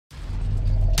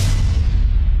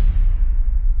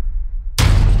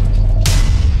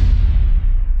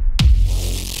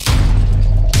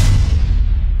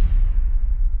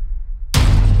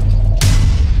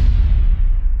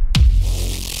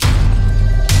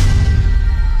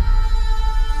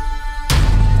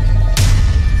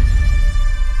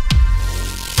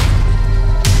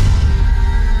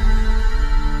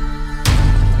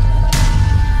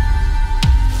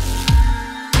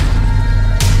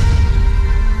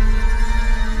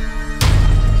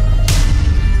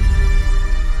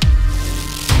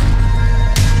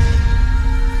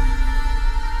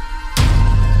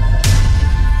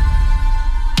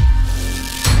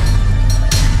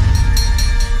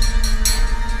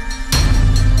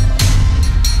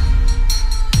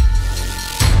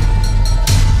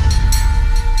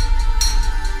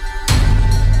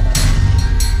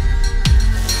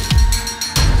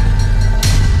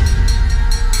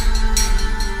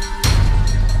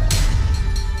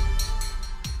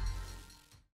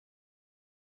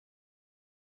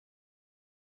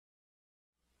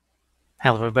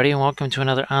Hello everybody and welcome to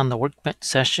another On the Workbench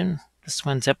session. This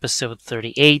one's episode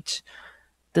 38.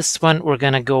 This one we're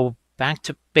going to go back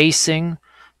to basing, a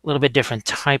little bit different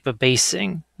type of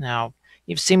basing. Now,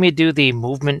 you've seen me do the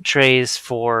movement trays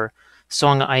for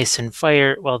Song of Ice and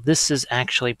Fire. Well, this is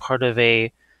actually part of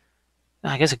I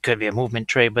guess it could be a movement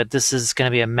tray, but this is going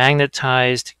to be a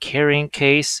magnetized carrying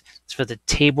case. It's for the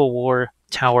TableWar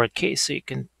Tower case. So you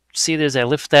can see as I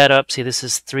lift that up, see this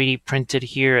is 3D printed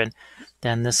here, and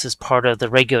then this is part of the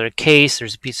regular case.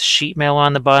 There's a piece of sheet metal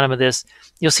on the bottom of this.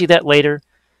 You'll see that later,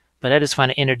 but I just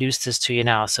want to introduce this to you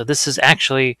now. So this is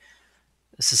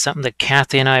something that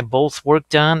Cathy and I both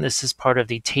worked on. This is part of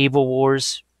the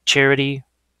TableWar Charity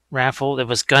raffle that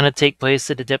was going to take place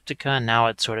at Adepticon. Now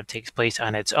it sort of takes place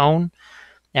on its own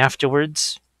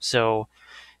afterwards, or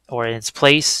in its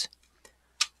place.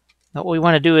 What we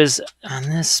want to do is on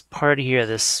this part here,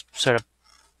 this sort of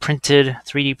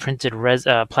 3D printed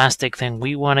plastic thing,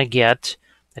 we want to get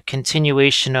a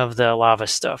continuation of the lava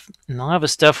stuff. And the lava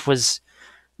stuff was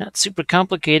not super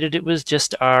complicated. It was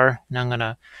just and I'm going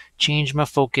to change my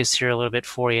focus here a little bit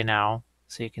for you now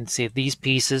so you can see these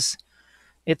pieces.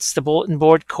 It's the bulletin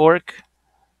board cork.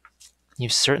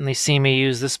 You've certainly seen me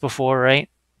use this before, right?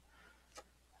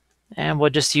 And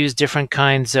we'll just use different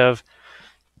kinds of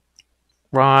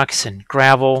rocks and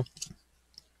gravel.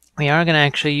 We are going to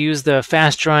actually use the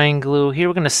fast drying glue. Here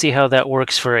we're going to see how that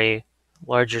works for a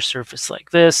larger surface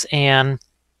like this. And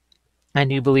I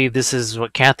do believe this is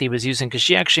what Cathy was using because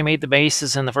she actually made the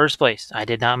bases in the first place. I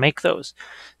did not make those.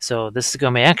 So this is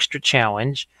going to be an extra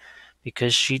challenge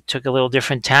because she took a little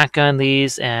different tack on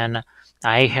these and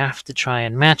I have to try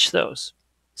and match those.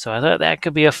 So I thought that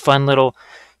could be a fun little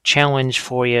challenge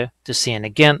for you to see. And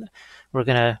again, we're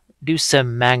going to do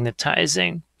some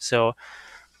magnetizing. So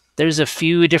there's a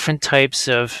few different types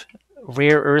of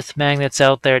rare earth magnets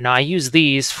out there. Now I use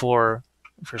these for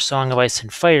Song of Ice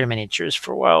and Fire miniatures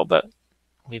for a while, but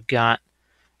we've got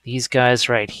these guys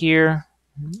right here.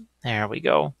 There we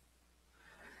go.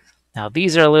 Now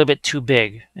these are a little bit too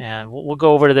big, and we'll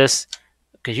go over to this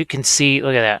because you can see,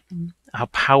 look at that, how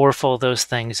powerful those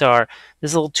things are.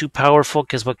 This is a little too powerful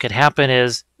because what could happen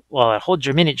is, well, it holds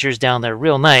your miniatures down there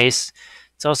real nice.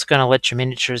 It's also going to let your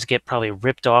miniatures get probably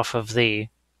ripped off of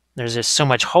there's just so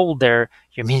much hold there,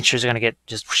 your miniatures are going to get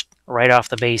just right off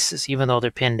the bases, even though they're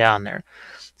pinned down there.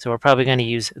 So we're probably going to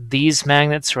use these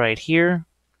magnets right here,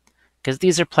 because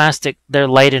these are plastic, they're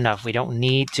light enough. We don't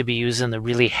need to be using the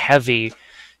really heavy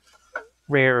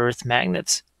rare earth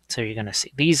magnets. So you're going to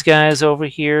see these guys over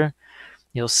here.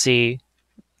 You'll see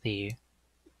the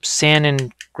sand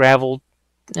and gravel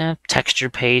texture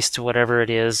paste, whatever it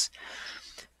is.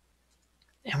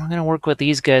 And we're going to work with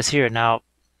these guys here. Now,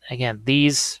 again,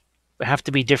 these have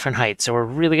to be different heights. So we're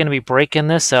really going to be breaking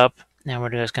this up. And we're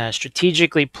just going to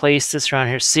strategically place this around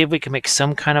here, see if we can make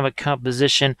some kind of a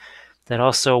composition that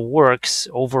also works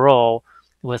overall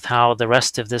with how the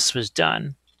rest of this was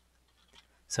done.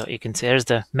 So you can see there's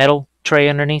the metal tray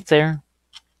underneath there.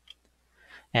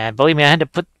 And believe me, I had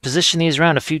to position these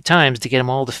around a few times to get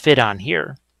them all to fit on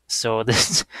here. So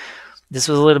this was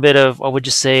a little bit of, what would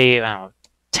you say, I don't know,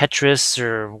 Tetris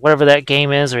or whatever that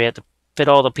game is, where you have to fit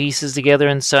all the pieces together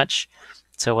and such.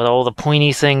 So with all the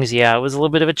pointy things, yeah, it was a little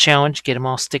bit of a challenge, get them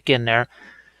all stick in there.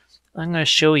 I'm going to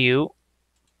show you,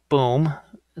 boom,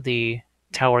 the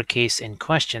tower case in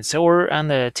question. So we're on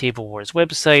the TableWar's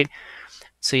website.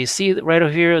 So you see right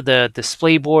over here, the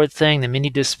display board thing, the mini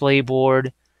display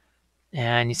board.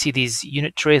 And you see these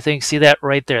unit tray things. See that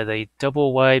right there, the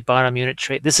double wide bottom unit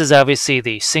tray. This is obviously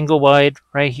the single wide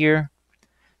right here.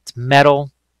 It's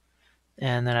metal.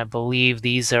 And then I believe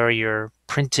these are your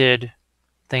printed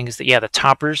things that, yeah, the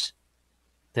toppers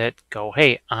that go,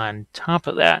 hey, on top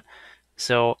of that.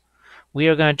 So we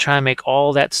are going to try and make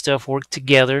all that stuff work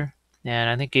together. And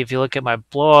I think if you look at my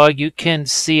blog, you can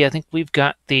see, I think we've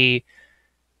got the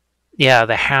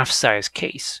half-size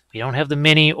case. We don't have the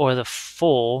mini or the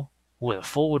full. Well, the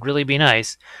full would really be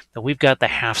nice, but we've got the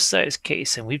half-size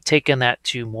case, and we've taken that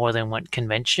to more than one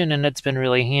convention, and it's been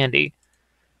really handy.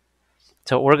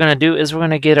 So what we're going to do is we're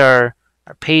going to get our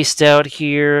paste out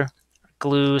here,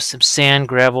 glue, some sand,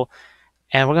 gravel,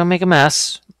 and we're going to make a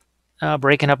mess,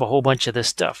 breaking up a whole bunch of this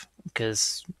stuff,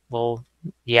 because, well,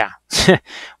 yeah,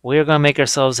 we're going to make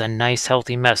ourselves a nice,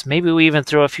 healthy mess. Maybe we even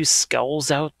throw a few skulls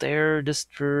out there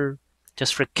just for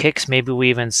kicks. Maybe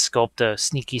we even sculpt a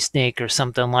sneaky snake or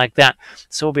something like that.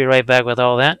 So we'll be right back with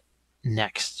all that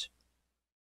next.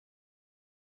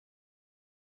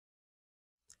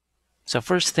 So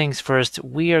first things first,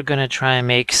 we are going to try and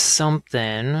make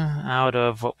something out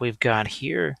of what we've got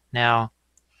here. Now,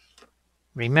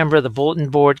 Remember, the bulletin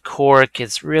board cork,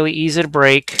 it's really easy to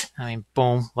break. I mean,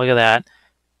 boom, look at that.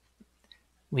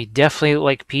 We definitely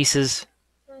like pieces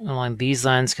along these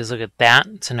lines because look at that.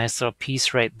 It's a nice little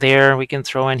piece right there we can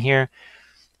throw in here.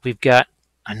 We've got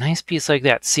a nice piece like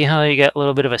that. See how you got a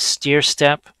little bit of a steer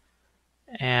step?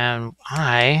 And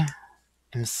I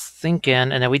am thinking,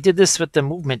 and then we did this with the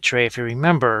movement tray, if you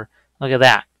remember. Look at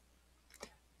that.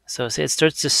 So see, it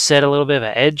starts to set a little bit of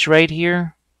an edge right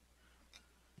here.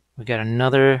 We got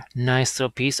another nice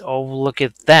little piece. Oh, look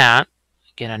at that.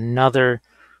 Get another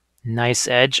nice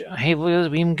edge. Hey, we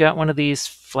even got one of these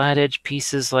flat edge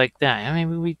pieces like that. I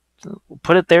mean, we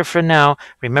put it there for now.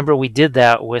 Remember, we did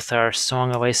that with our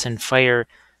Song of Ice and Fire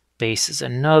bases.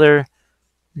 Another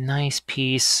nice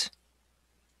piece.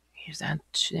 Here's that.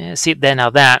 See, then now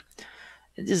that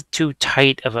is too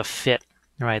tight of a fit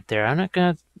right there. I'm not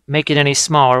going to make it any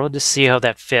smaller. We'll just see how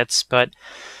that fits. But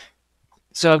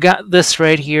so I've got this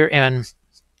right here, and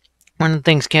one of the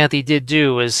things Cathy did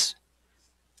do is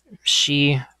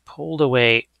she pulled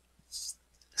away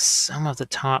some of the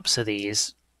tops of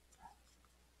these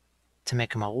to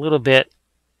make them a little bit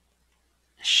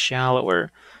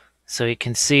shallower. So you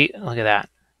can see, look at that.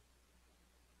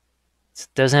 It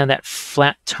doesn't have that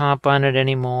flat top on it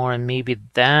anymore, and maybe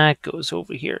that goes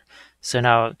over here. So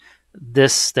now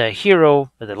this, the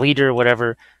hero, or the leader,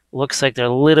 whatever, looks like they're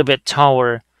a little bit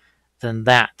taller than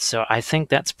that. So I think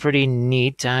that's pretty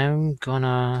neat. I'm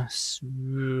gonna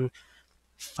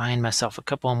find myself a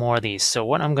couple more of these. So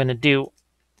what I'm gonna do,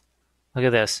 look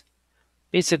at this.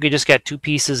 Basically just got two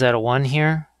pieces out of one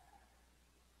here.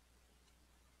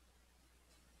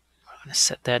 I'm gonna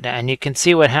set that down, and you can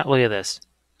see what happened. Look at this.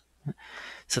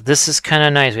 So this is kind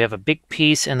of nice. We have a big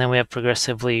piece, and then we have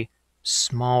progressively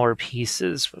smaller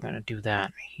pieces. We're going to do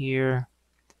that here.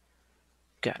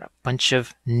 Got a bunch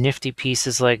of nifty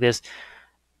pieces like this.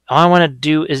 All I want to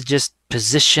do is just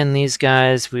position these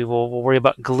guys. We'll worry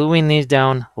about gluing these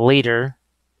down later.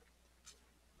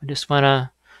 I just want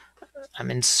to... I'm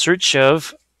in search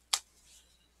of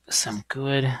some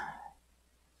good...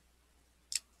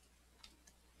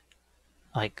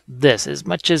 like this. As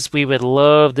much as we would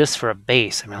love this for a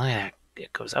base. I mean, look at that.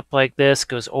 It goes up like this,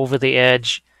 goes over the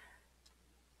edge.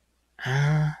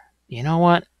 You know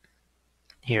what?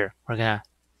 Here, we're going to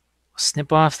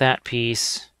snip off that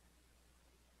piece.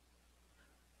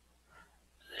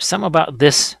 There's something about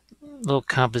this little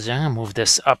composition. I'm going to move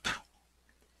this up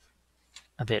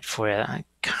a bit for you. I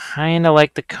kind of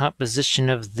like the composition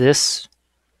of this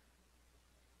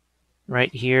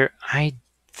right here. I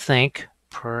think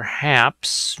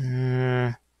perhaps...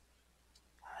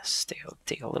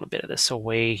 take a little bit of this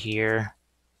away here.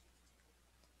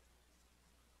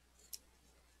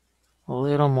 A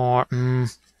little more.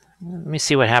 Let me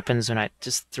see what happens when I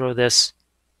just throw this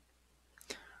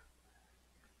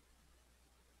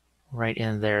right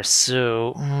in there.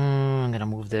 So I'm going to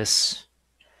move this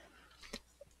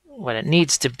what it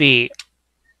needs to be.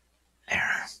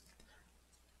 There.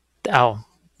 Oh,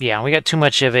 yeah, we got too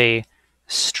much of a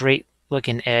straight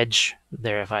looking edge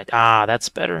there. That's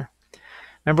better.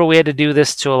 Remember, we had to do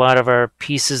this to a lot of our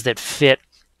pieces that fit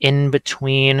in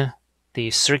between the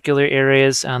circular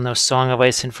areas on those Song of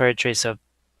Ice and Fire trays. So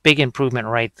big improvement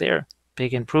right there.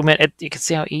 Big improvement. You can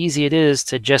see how easy it is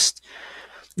to just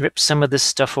rip some of this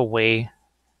stuff away.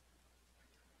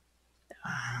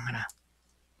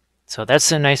 So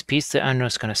that's a nice piece that I'm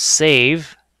just going to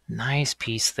save. Nice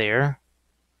piece there.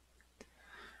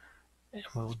 And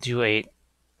we'll do a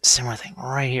similar thing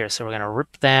right here. So we're going to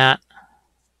rip that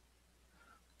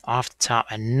off the top.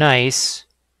 A nice,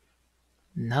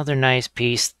 another nice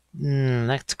piece.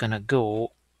 That's going to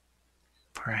go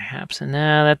perhaps.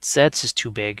 Nah, that's just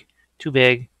too big. Too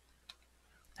big.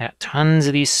 I got tons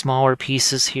of these smaller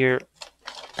pieces here.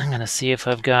 I'm going to see if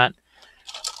I've got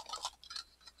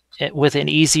it with an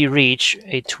easy reach,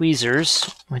 a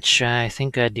tweezers, which I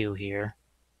think I do here.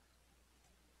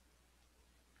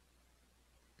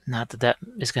 Not that that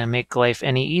is going to make life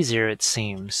any easier, it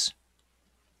seems.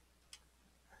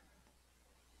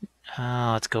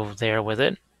 Let's go there with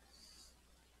it.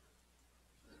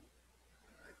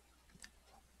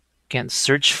 Again,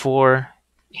 search for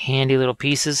handy little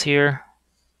pieces here.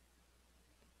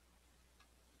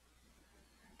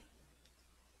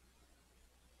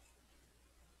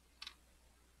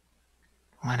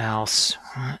 What else?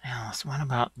 What else? What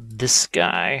about this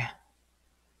guy?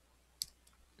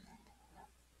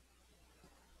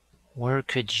 Where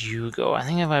could you go? I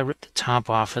think if I rip the top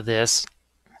off of this,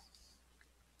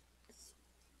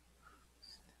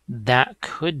 that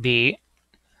could be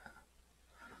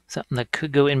something that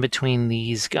could go in between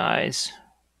these guys.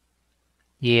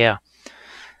 Yeah.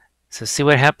 So see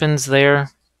what happens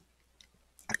there?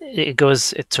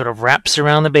 it sort of wraps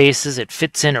around the bases, it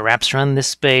fits in, it wraps around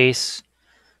this base,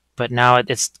 but now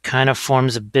it's kind of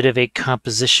forms a bit of a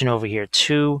composition over here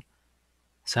too.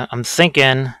 So I'm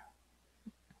thinking,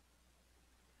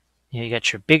 you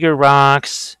got your bigger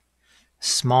rocks,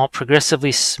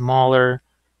 progressively smaller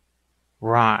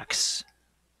rocks.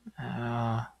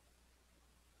 There.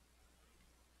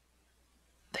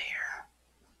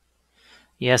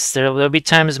 Yes, there'll be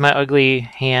times my ugly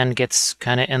hand gets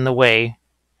kind of in the way,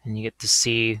 and you get to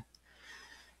see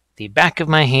the back of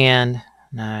my hand.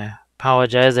 And I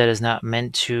apologize, that is not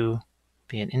meant to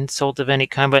be an insult of any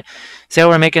kind, but see how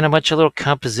we're making a bunch of little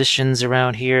compositions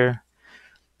around here?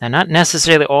 Now, not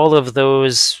necessarily all of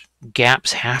those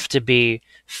gaps have to be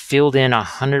filled in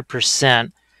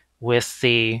 100% with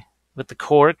the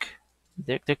cork.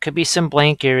 There could be some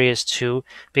blank areas too,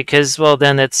 because, well,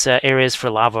 then it's areas for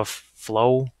lava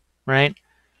flow, right?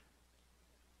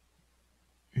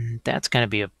 That's going to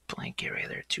be a blank area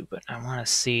there too, but I want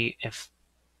to see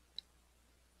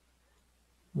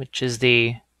which is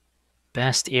the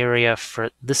best area for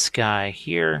this guy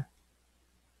here.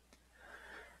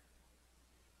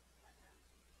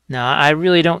 Now, I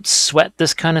really don't sweat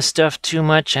this kind of stuff too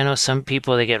much. I know some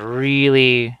people, they get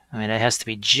really, it has to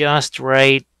be just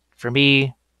right. For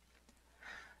me,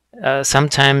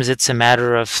 sometimes it's a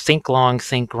matter of think long,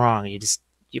 think wrong.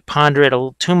 You ponder it a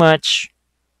little too much.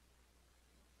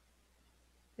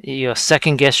 You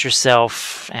second guess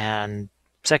yourself, and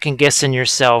second guessing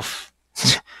yourself,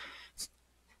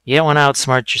 you don't want to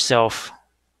outsmart yourself,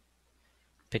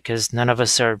 because none of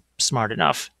us are smart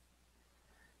enough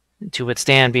to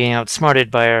withstand being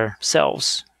outsmarted by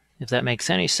ourselves, if that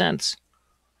makes any sense.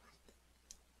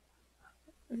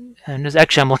 And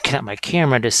actually, I'm looking at my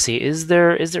camera to see, is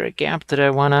there a gap that I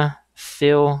want to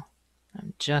fill?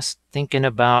 I'm just thinking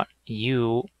about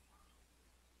you.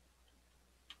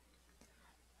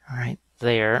 Right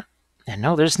there. And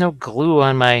no, there's no glue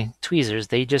on my tweezers.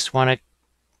 They just want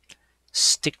to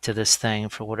stick to this thing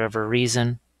for whatever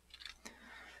reason.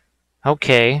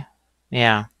 Okay.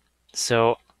 Yeah.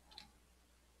 So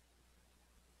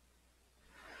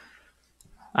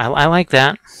I like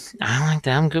that. I like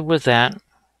that. I'm good with that.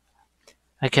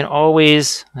 I can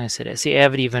always, like I said, I see I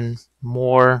have even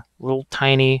more little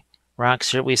tiny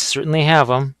rocks here. We certainly have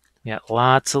them. We got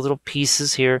lots of little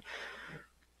pieces here.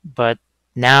 But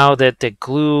now that the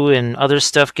glue and other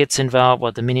stuff gets involved,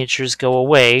 well, the miniatures go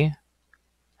away.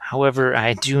 However,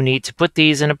 I do need to put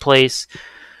these in a place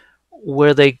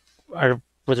where they're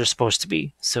supposed to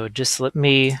be. So just let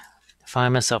me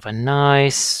find myself a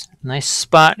nice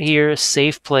spot here, a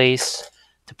safe place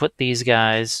to put these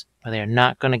guys where they're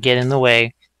not going to get in the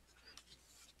way.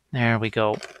 There we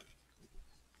go.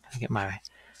 Get my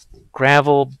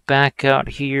gravel back out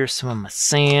here, some of my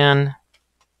sand.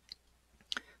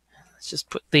 Let's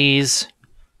just put these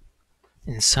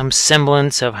in some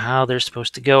semblance of how they're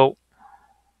supposed to go.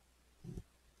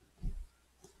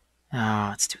 Now,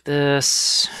 let's do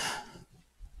this.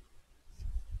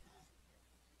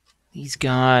 These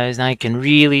guys, now you can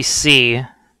really see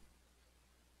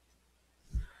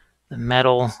the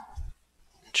metal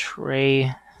tray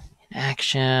in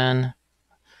action.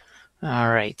 All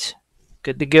right,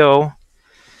 good to go.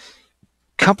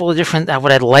 Couple of different,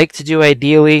 what I'd like to do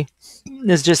ideally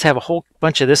is just have a whole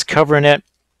bunch of this covering it,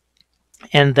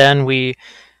 and then we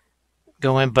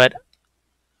go in, but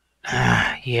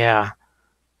yeah,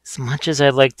 as much as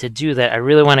I'd like to do that, I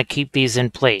really want to keep these in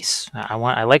place. I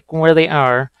like where they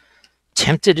are.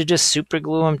 Tempted to just super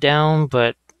glue them down,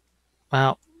 but,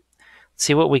 well, let's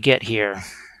see what we get here.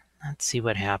 Let's see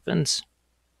what happens.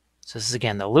 So this is,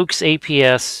 again, the Luke's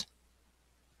APS.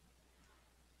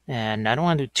 And I don't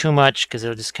want to do too much because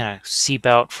it'll just kind of seep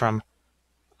out from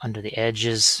under the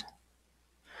edges.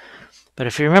 But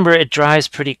if you remember, it dries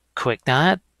pretty quick.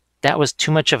 Now, that was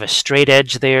too much of a straight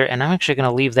edge there, and I'm actually going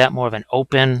to leave that more of an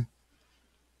open.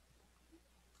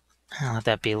 I'll let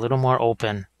that be a little more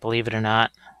open, believe it or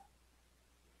not.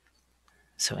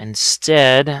 So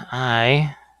instead,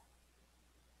 I'm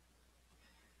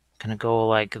going to go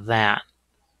like that.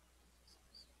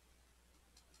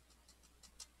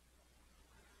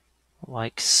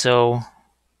 Like so.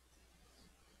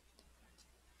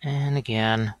 And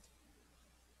again.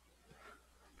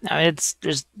 Now it's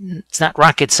not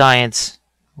rocket science.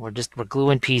 We're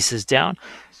gluing pieces down.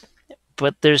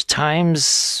 But there's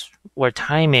times where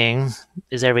timing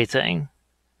is everything.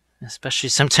 Especially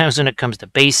sometimes when it comes to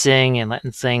basing and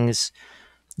letting things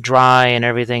dry and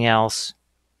everything else.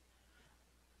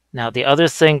 Now the other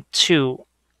thing too,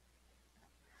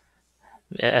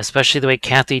 especially the way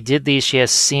Cathy did these, she has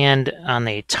sand on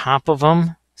the top of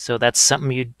them, so that's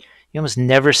something you almost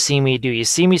never see me do. You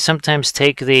see me sometimes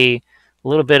take the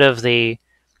little bit of the,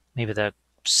 maybe the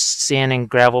sand and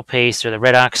gravel paste or the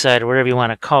red oxide or whatever you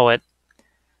want to call it,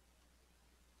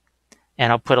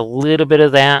 and I'll put a little bit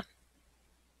of that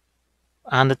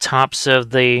on the tops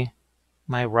of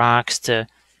my rocks to,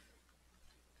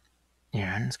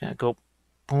 here, I'm just going to go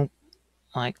boom,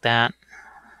 like that,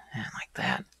 and like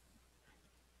that.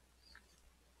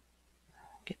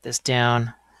 Get this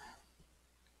down.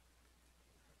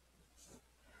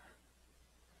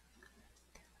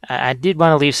 I did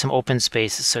want to leave some open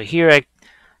spaces. So here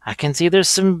I can see there's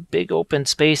some big open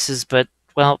spaces, but,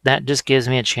 well, that just gives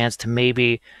me a chance to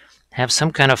maybe have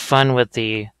some kind of fun with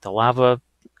the lava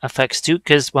effects too,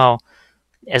 because, well,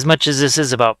 as much as this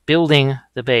is about building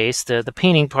the base, the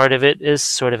painting part of it is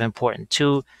sort of important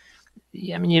too.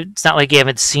 I mean, it's not like you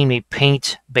haven't seen me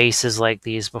paint bases like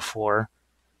these before,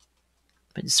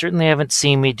 but you certainly haven't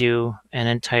seen me do an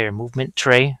entire movement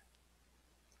tray.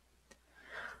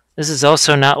 This is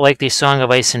also not like the Song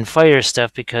of Ice and Fire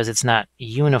stuff because it's not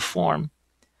uniform.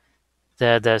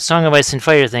 The Song of Ice and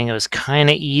Fire thing, it was kind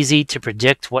of easy to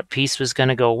predict what piece was going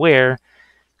to go where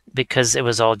because it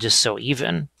was all just so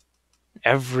even.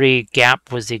 Every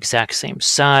gap was the exact same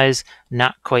size.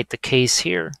 Not quite the case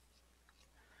here.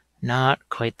 Not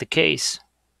quite the case.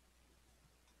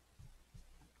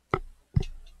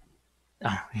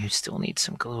 Oh, you still need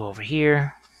some glue over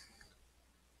here.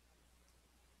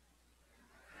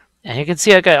 And you can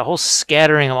see I got a whole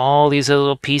scattering of all these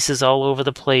little pieces all over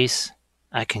the place.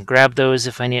 I can grab those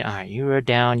if I need. All right, you are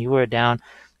down, you are down.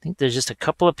 I think there's just a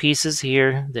couple of pieces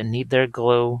here that need their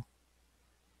glue.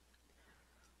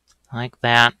 Like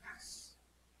that.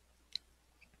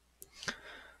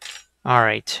 All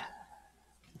right.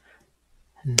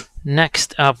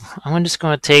 Next up, I'm just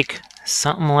going to take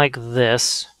something like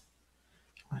this.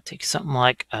 I'm going to take something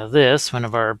like this, one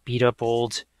of our beat up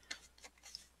old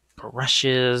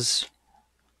brushes.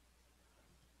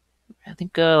 I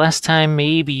think last time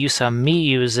maybe you saw me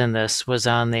using this was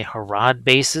on the Harad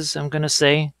bases, I'm going to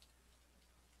say.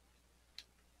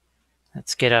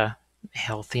 Let's get a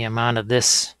healthy amount of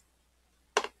this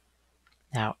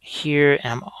out here.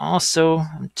 And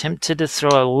I'm tempted to throw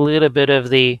a little bit of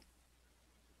the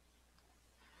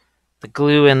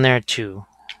glue in there too.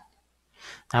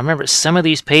 Now remember, some of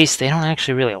these pastes, they don't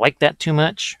actually really like that too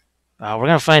much. We're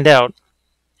going to find out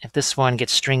if this one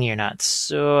gets stringy or not.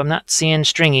 So I'm not seeing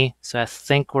stringy, so I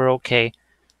think we're okay.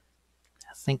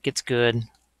 I think it's good.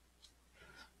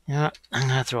 Yeah, I'm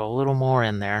going to throw a little more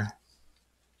in there.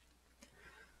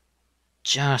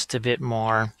 Just a bit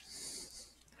more.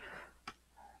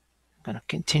 I'm going to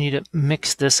continue to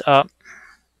mix this up.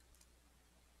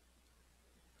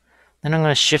 Then I'm going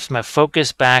to shift my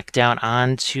focus back down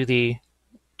onto the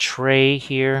tray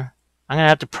here. I'm going to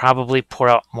have to probably pour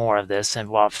out more of this, and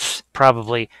well,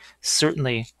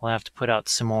 certainly we'll have to put out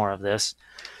some more of this.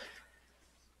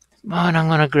 But I'm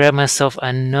going to grab myself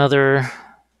another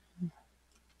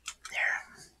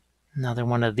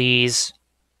one of these.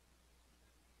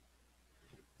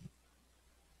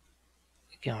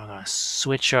 Again, we're going to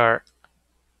switch our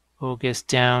focus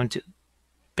down to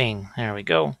bing. There we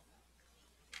go.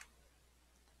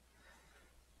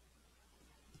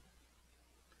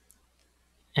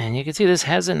 And you can see this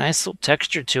has a nice little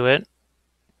texture to it.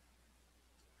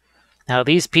 Now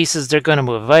these pieces, they're going to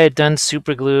move. If I had done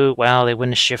super glue, well, they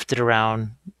wouldn't have shifted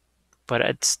around. But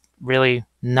it's really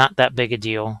not that big a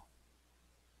deal.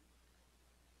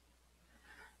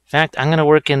 In fact, I'm going to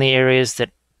work in the areas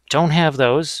that don't have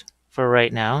those for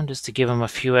right now, just to give them a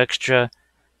few extra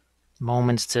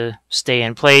moments to stay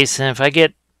in place. And if I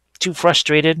get too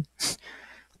frustrated,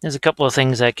 there's a couple of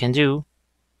things I can do.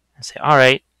 I say, all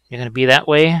right, you're going to be that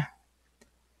way?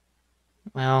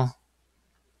 Well,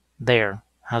 there.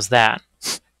 How's that?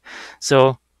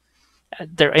 So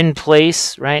they're in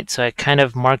place, right? So I kind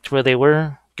of marked where they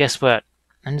were. Guess what?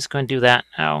 I'm just going to do that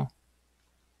now.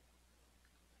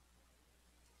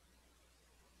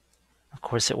 Of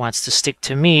course, it wants to stick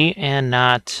to me and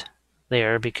not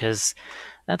there, because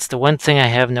that's the one thing I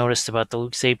have noticed about the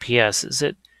Luke's APS, is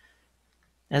it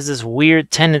has this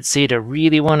weird tendency to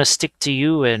really want to stick to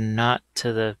you and not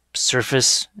to the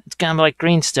surface. It's kind of like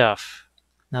green stuff.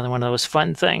 Another one of those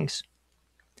fun things.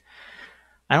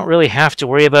 I don't really have to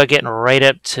worry about getting right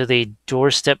up to the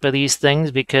doorstep of these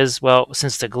things because, well,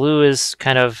 since the glue is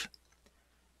kind of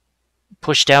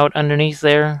pushed out underneath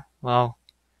there, well,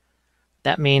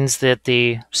 that means that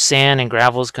the sand and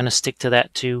gravel is going to stick to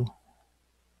that too.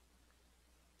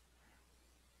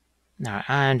 Now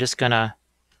I'm just going to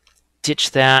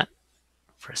ditch that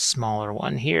for a smaller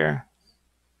one here.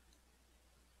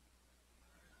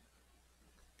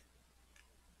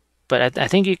 But I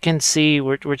think you can see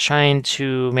we're trying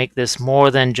to make this more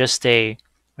than just we're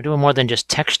doing more than just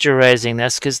texturizing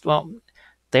this, because, well,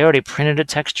 they already printed a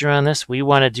texture on this. We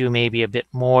want to do maybe a bit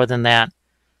more than that.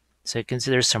 So you can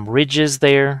see there's some ridges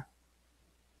there.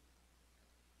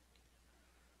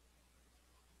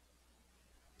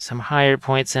 Some higher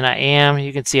points than I am.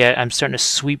 You can see I'm starting to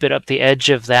sweep it up the edge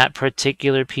of that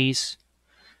particular piece.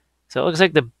 So it looks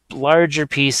like the larger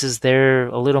pieces, they're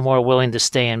a little more willing to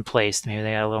stay in place. Maybe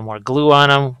they got a little more glue on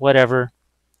them, whatever.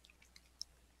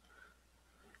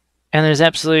 And there's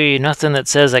absolutely nothing that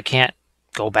says I can't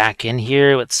go back in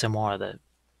here with some more of the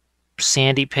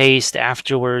sandy paste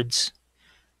afterwards.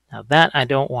 Now that I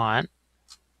don't want,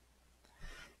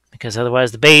 because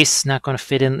otherwise the base is not going to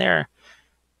fit in there.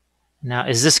 Now,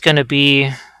 is this going to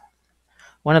be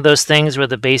one of those things where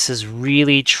the bases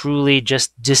really, truly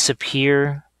just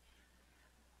disappear?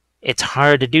 It's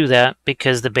hard to do that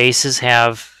because the bases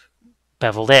have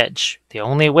beveled edge. The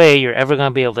only way you're ever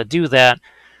going to be able to do that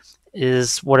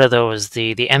is, what are those?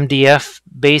 The MDF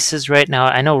bases right now.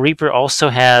 I know Reaper also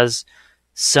has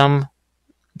some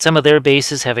of their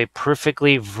bases have a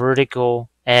perfectly vertical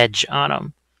edge on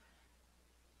them.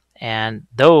 And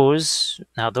those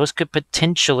could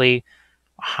potentially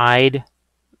hide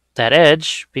that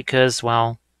edge because,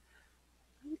 well,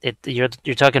 you're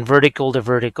talking vertical to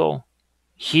vertical.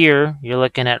 Here, you're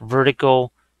looking at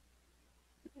vertical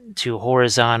to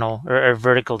horizontal, or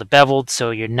vertical to beveled,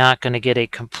 so you're not going to get a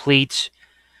complete,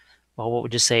 well, what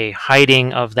would you say,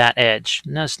 hiding of that edge.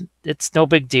 No, it's no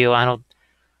big deal.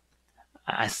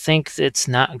 I think it's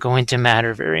not going to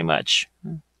matter very much.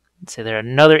 So there's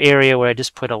another area where I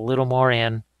just put a little more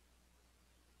in,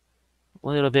 a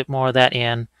little bit more of that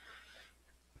in.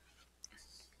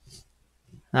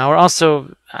 Now we're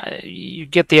also, you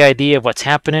get the idea of what's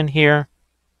happening here.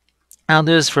 I'll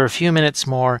do this for a few minutes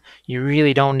more. You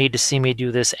really don't need to see me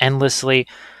do this endlessly.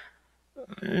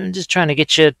 I'm just trying to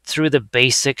get you through the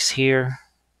basics here.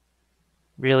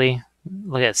 Really,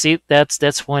 look at, see,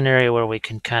 that's one area where we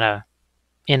can kind of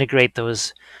integrate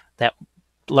that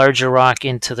larger rock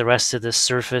into the rest of the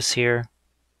surface here.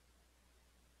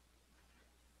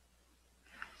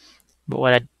 But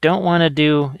what I don't want to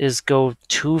do is go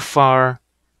too far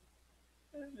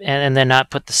and then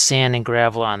not put the sand and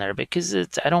gravel on there, because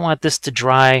I don't want this to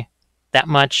dry that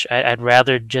much. I'd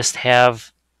rather just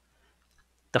have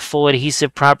the full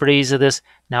adhesive properties of this.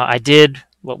 Now I did,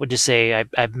 what would you say,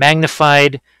 I've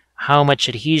magnified how much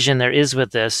adhesion there is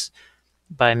with this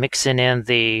by mixing in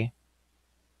the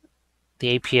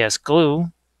APS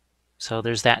glue. So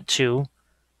there's that too.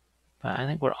 But I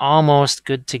think we're almost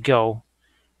good to go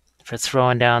for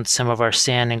throwing down some of our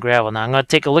sand and gravel. Now I'm going to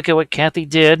take a look at what Cathy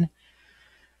did.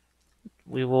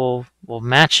 We'll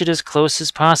match it as close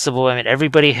as possible. I mean,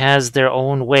 everybody has their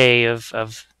own way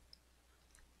of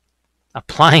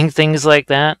applying things like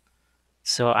that.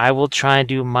 So I will try and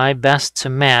do my best to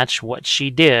match what she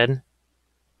did.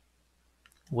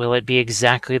 Will it be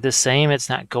exactly the same? It's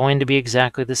not going to be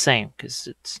exactly the same, because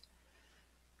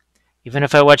even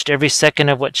if I watched every second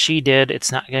of what she did,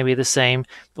 it's not going to be the same.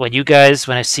 When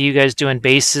I see you guys doing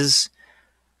bases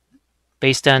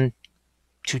based on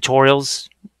tutorials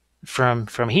from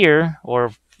here,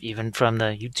 or even from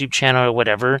the YouTube channel or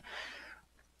whatever,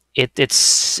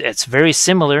 it's very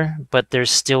similar, but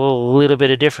there's still a little bit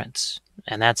of difference,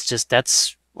 and that's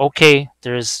okay.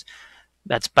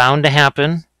 That's bound to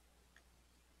happen.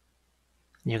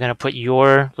 You're going to put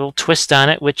your little twist on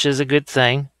it, which is a good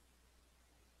thing.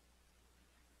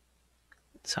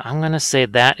 So I'm going to say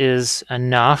that is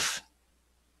enough.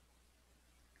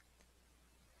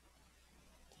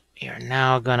 You're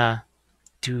now going to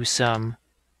do some,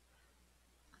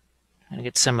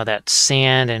 get some of that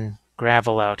sand and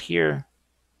gravel out here.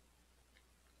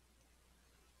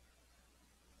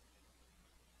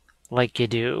 Like you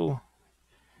do.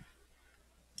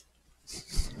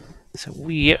 So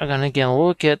we are going to again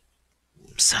look at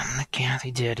something that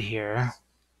Cathy did here.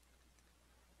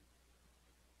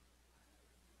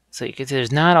 So you can see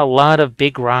there's not a lot of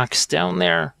big rocks down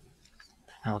there.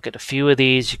 Now look at a few of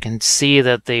these. You can see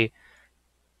that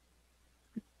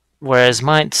whereas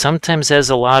mine sometimes has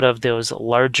a lot of those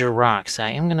larger rocks.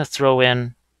 I am going to throw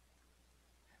in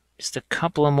just a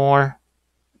couple of more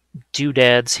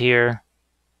doodads here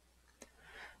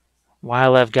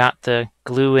while I've got the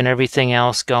glue and everything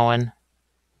else going.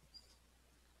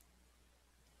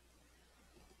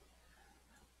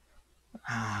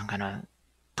 I'm going to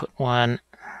put one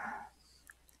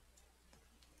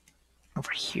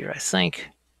over here, I think.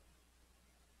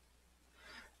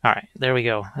 All right, there we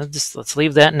go. Let's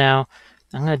leave that now.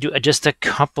 I'm going to do just a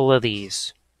couple of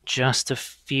these. Just a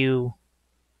few.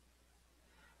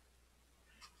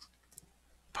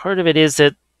 part of it is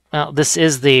that, well, this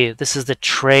is the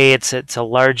tray. It's a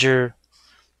larger.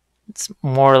 It's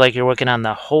more like you're working on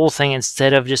the whole thing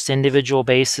instead of just individual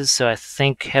bases. So I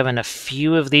think having a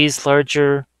few of these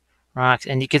larger rocks,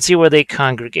 and you can see where they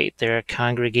congregate. They're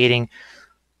congregating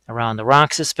around the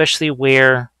rocks, especially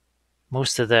where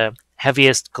most of the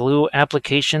heaviest glue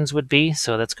applications would be.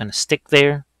 So that's going to stick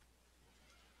there.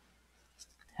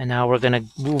 And now we're going to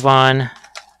move on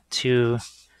to,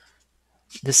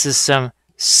 this is some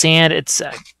sand. It's,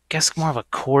 I guess, more of a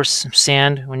coarse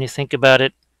sand when you think about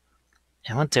it.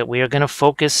 And we are going to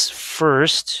focus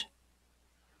first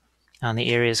on the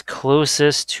areas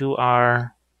closest to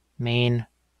our main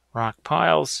rock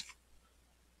piles.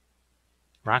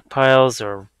 Rock piles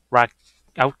or rock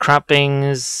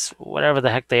outcroppings, whatever the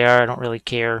heck they are, I don't really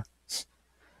care.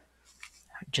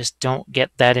 Just don't get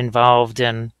that involved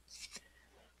in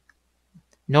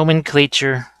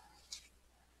nomenclature.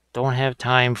 Don't have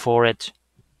time for it.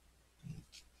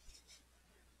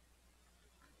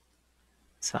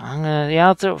 So I'm gonna,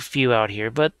 I'll throw a few out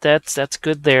here, but that's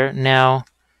good there. Now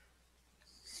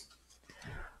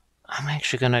I'm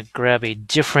actually gonna grab a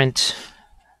different.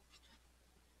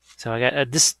 So I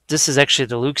got this. This is actually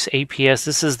the Luke's APS.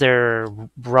 This is their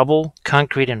rubble,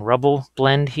 concrete and rubble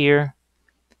blend here.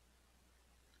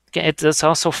 It's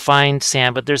also fine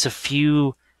sand, but there's a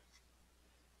few,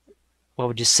 what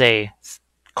would you say,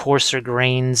 coarser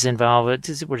grains involved.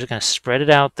 We're just gonna spread it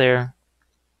out there.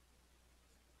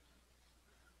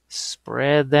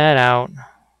 Spread that out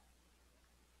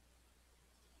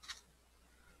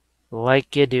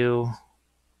like you do.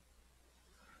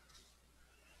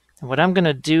 And what I'm going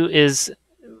to do is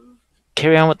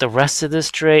carry on with the rest of this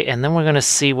tray, and then we're going to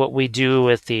see what we do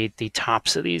with the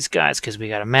tops of these guys, because we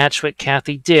got to match what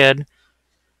Cathy did.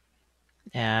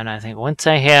 And I think once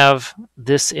I have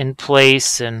this in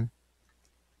place and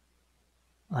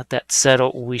let that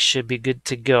settle, we should be good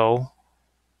to go.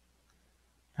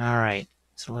 All right.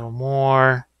 It's a little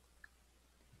more.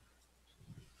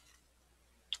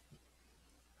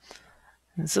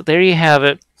 And so there you have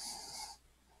it.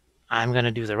 I'm going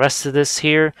to do the rest of this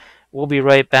here. We'll be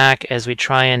right back as we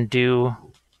try and do,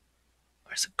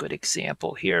 there's a good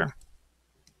example here.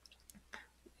 You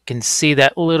can see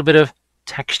that little bit of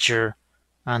texture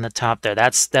on the top there.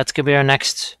 That's going to be our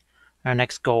next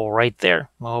goal right there.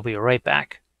 We'll be right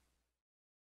back.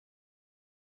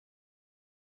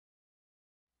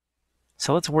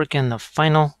 So let's work in the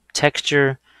final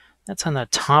texture. That's on the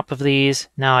top of these.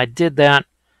 Now I did that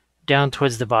down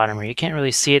towards the bottom here. You can't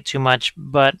really see it too much,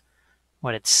 but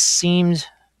what it seemed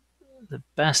the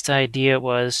best idea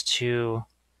was to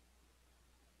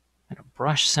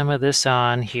brush some of this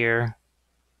on here.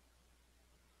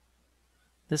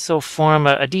 This will form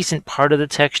a decent part of the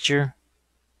texture.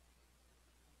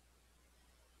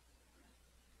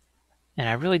 And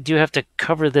I really do have to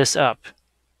cover this up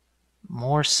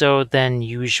more so than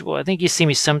usual. I think you see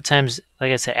me sometimes,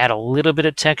 like I said, add a little bit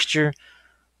of texture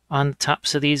on the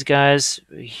tops of these guys.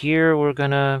 Here we're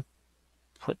going to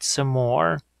put some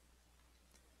more.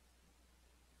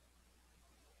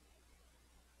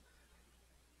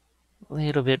 A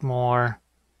little bit more.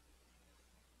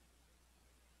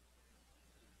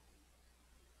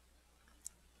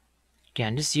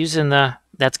 Again, just using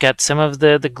that's got some of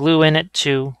the glue in it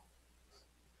too.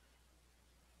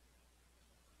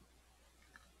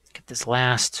 Get this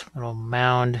last little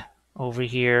mound over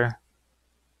here.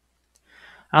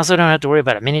 I also don't have to worry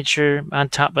about a miniature on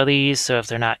top of these, so if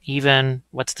they're not even,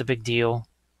 what's the big deal?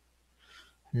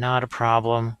 Not a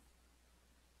problem.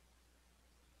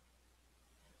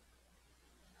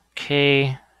 Okay,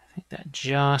 I think that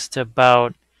just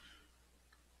about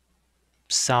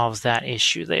solves that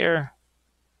issue there.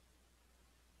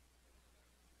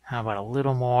 How about a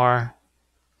little more?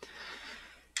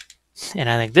 And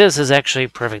I think this is actually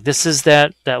perfect. This is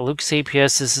that Luke's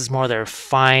APS. This is more their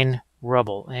fine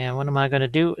rubble. And what am I going to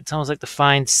do? It's almost like the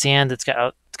fine sand. It's kind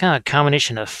of a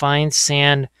combination of fine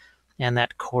sand and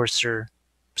that coarser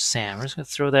sand. We're just going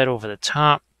to throw that over the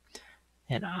top.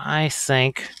 And I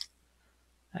think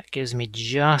that gives me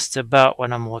just about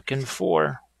what I'm looking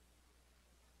for.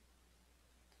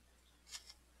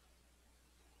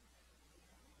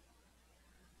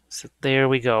 So there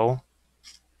we go.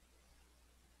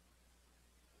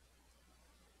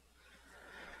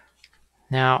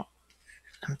 Now,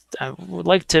 I would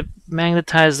like to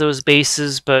magnetize those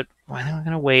bases, but I think we're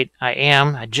going to wait.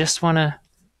 I just want to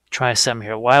try something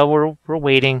here. While we're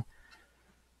waiting,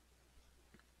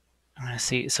 I'm going to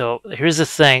see. So here's the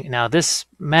thing. Now, this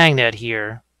magnet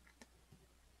here,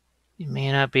 you may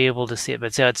not be able to see it,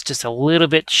 but see how it's just a little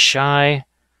bit shy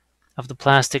of the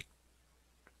plastic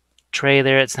tray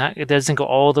there. It doesn't go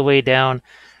all the way down.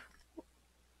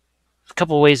 a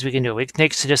couple of ways we can do it. We can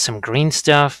take just some green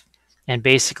stuff and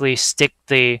basically stick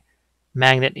the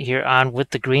magnet here on with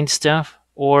the green stuff,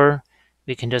 or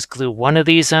we can just glue one of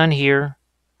these on here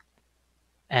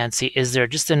and see, is there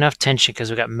just enough tension, because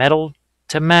we've got metal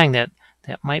to magnet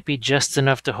that might be just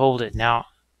enough to hold it. Now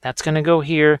that's going to go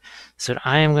here, so what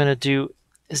I am going to do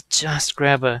is just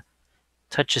grab a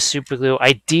touch of super glue.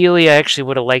 Ideally, I actually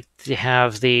would have liked to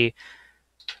have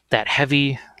that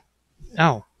heavy,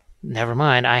 oh, never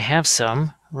mind, I have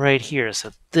some right here.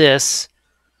 So this,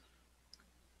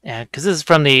 and because this is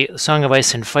from the Song of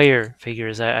Ice and Fire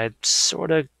figures, I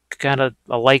sort of got a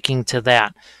liking to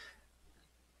that.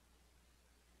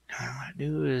 What I want to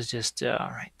do is just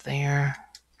right there,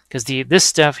 because this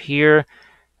stuff here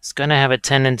is going to have a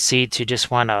tendency to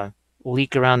just want to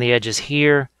leak around the edges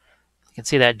here. You can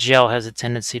see that gel has a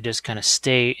tendency to just kind of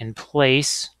stay in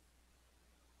place.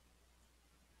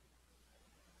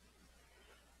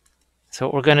 So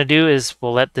what we're going to do is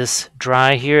we'll let this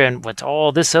dry here, and once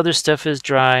all this other stuff is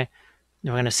dry,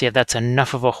 we're going to see if that's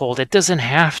enough of a hold. It doesn't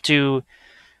have to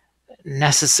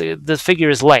necessarily, the figure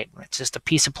is light, it's just a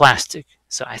piece of plastic.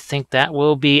 So I think that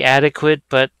will be adequate,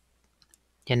 but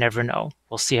you never know.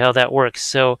 We'll see how that works.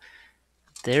 So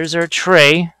there's our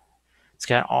tray. It's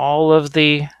got all of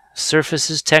the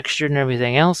surfaces textured and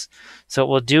everything else. So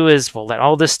what we'll do is we'll let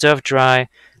all this stuff dry.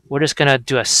 We're just going to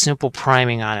do a simple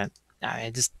priming on it.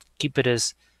 I just keep it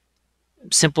as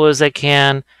simple as I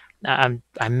can.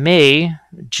 I may,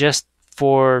 just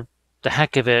for the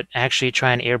heck of it, actually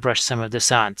try and airbrush some of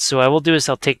this on. So what I will do is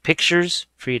I'll take pictures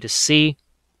for you to see.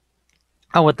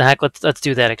 Oh, what the heck, let's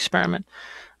do that experiment.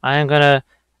 I am going to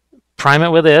prime it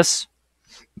with this.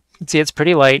 You can see it's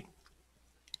pretty light.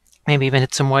 Maybe even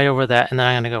hit some white over that, and then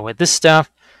I'm going to go with this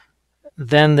stuff,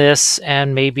 then this,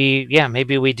 and maybe, yeah,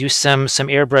 maybe we do some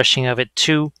airbrushing of it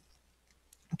too,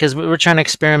 because we're trying to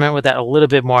experiment with that a little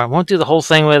bit more. I won't do the whole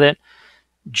thing with it,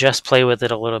 just play with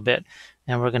it a little bit.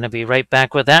 And we're going to be right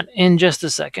back with that in just a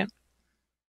second.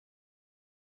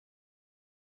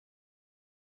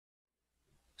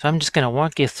 So I'm just going to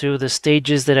walk you through the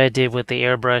stages that I did with the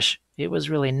airbrush. It was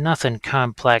really nothing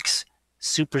complex,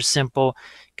 super simple.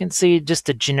 You can see just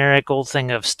a generic old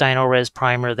thing of Stynylrez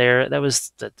primer there. That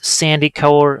was the sandy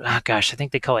color. Oh gosh, I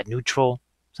think they call it neutral,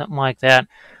 something like that.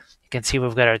 You can see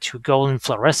we've got our two golden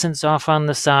fluorescents off on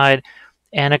the side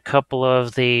and a couple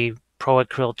of the Pro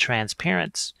Acryl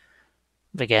transparents.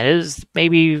 Again, it is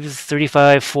maybe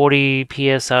 35, 40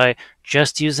 PSI,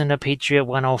 just using a Patriot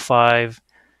 105.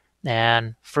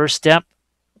 And first step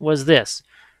was this.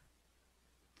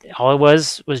 All it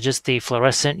was just the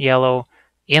fluorescent yellow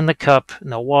in the cup,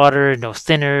 no water, no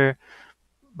thinner.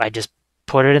 I just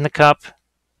put it in the cup,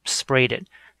 sprayed it.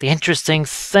 The interesting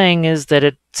thing is that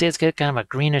it's got kind of a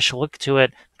greenish look to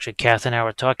it. Actually, Cathy and I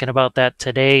were talking about that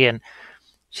today, and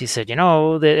she said, you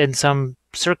know, that in some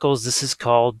circles this is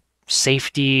called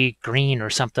safety green or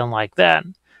something like that.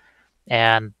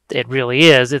 And it really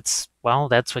is. It's, well,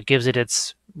 that's what gives it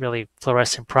its really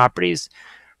fluorescent properties.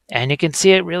 And you can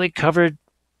see it really covered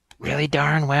really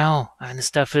darn well. I mean, the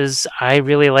stuff is, I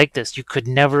really like this. You could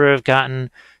never have gotten,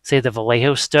 say, the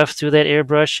Vallejo stuff through that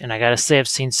airbrush. And I gotta say, I've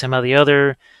seen some of the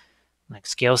other, like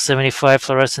scale 75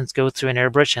 fluorescents go through an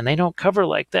airbrush, and they don't cover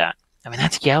like that. I mean,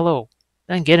 that's yellow.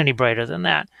 Doesn't get any brighter than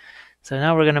that. So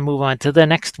now we're gonna move on to the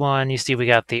next one. You see we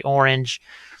got the orange,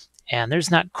 and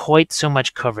there's not quite so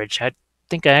much coverage. I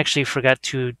think I actually forgot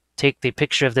to take the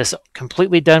picture of this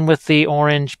completely done with the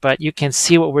orange, but you can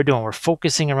see what we're doing. We're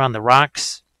focusing around the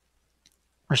rocks.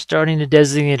 We're starting to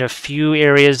designate a few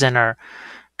areas in our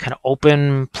kind of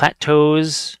open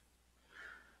plateaus.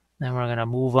 Then we're going to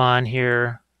move on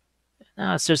here.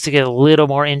 Now it starts to get a little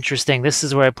more interesting. This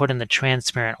is where I put in the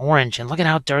transparent orange, and look at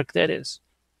how dark that is.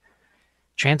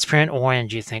 Transparent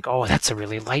orange, you think, oh, that's a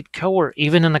really light color,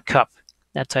 even in the cup.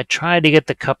 That's, I tried to get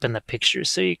the cup in the picture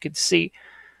so you could see.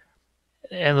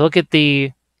 And look at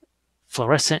the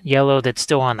fluorescent yellow that's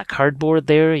still on the cardboard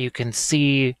there. You can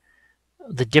see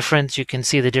the difference. You can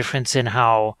see the difference in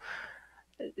how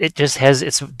it just has,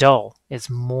 it's dull. It's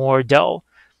more dull.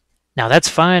 Now that's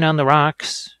fine on the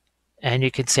rocks. And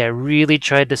you can see I really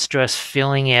tried to stress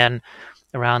filling in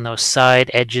around those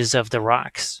side edges of the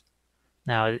rocks.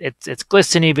 Now it's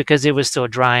glistening because it was still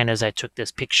drying as I took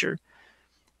this picture.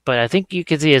 But I think you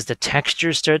can see as the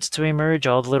texture starts to emerge,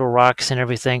 all the little rocks and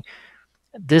everything,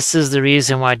 this is the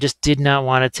reason why I just did not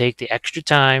want to take the extra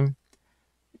time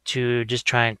to just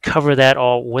try and cover that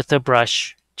all with a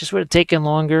brush. Just would have taken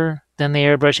longer than the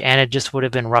airbrush, and it just would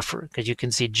have been rougher, because you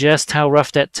can see just how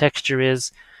rough that texture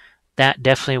is. That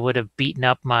definitely would have beaten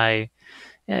up my,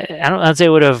 I'd say it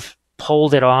would have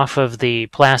pulled it off of the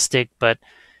plastic, but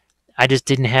I just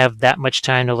didn't have that much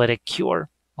time to let it cure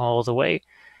all the way.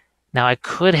 Now I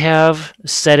could have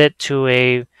set it to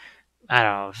a, I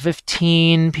don't know,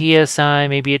 15 psi,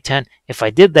 maybe a 10. If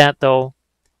I did that though,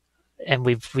 and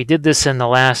we did this in the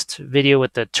last video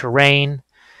with the terrain,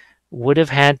 would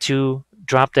have had to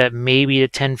drop that maybe to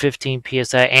 10, 15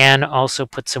 psi and also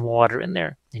put some water in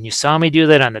there. And you saw me do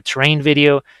that on the terrain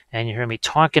video, and you heard me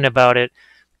talking about it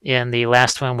in the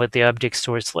last one with the object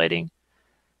source lighting.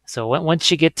 So once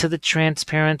you get to the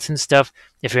transparents and stuff,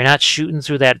 if you're not shooting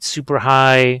through that super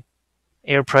high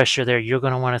air pressure there, you're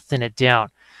going to want to thin it down.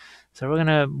 So we're going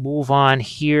to move on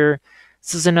here.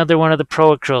 This is another one of the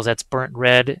Pro acryls that's burnt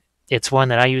red. It's one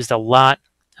that I used a lot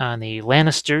on the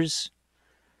Lannisters.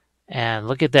 And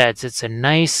look at that. It's a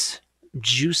nice,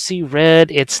 juicy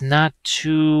red. It's not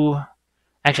too...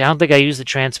 Actually, I don't think I used the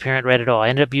transparent red at all. I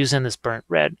ended up using this burnt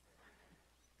red.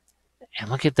 And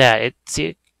look at that.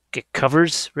 See, it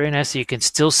covers very nicely. You can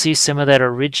still see some of that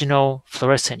original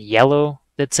fluorescent yellow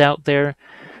that's out there.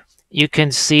 You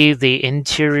can see the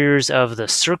interiors of the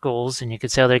circles, and you can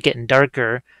see how they're getting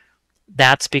darker.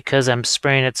 That's because I'm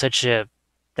spraying at such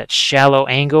that shallow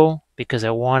angle, because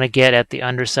I want to get at the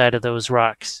underside of those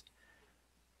rocks.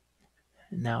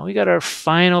 Now we got our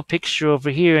final picture over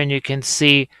here, and you can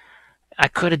see I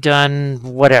could have done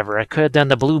whatever. I could have done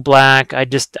the blue-black. I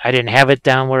didn't have it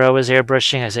down where I was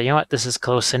airbrushing. I said, you know what, this is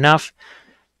close enough.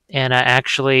 And I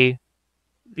actually,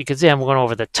 you can see I'm going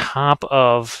over the top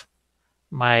of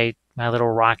my little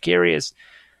rock areas.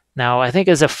 Now, I think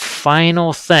as a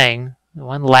final thing,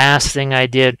 one last thing I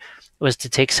did was to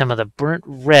take some of the burnt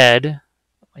red.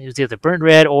 It was either burnt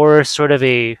red or sort of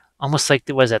almost like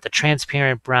it was at the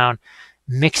transparent brown,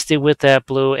 mixed it with that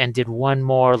blue, and did one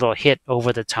more little hit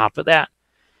over the top of that.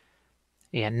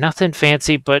 Yeah, nothing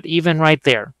fancy, but even right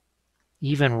there,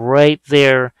 you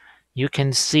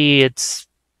can see it's,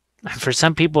 for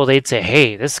some people, they'd say,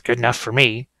 hey, this is good enough for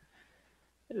me.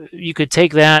 You could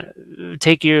take that,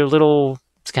 take your little,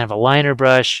 it's kind of a liner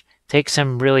brush, take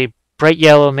some really bright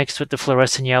yellow mixed with the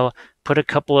fluorescent yellow, put a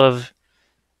couple of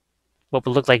what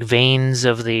would look like veins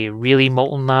of the really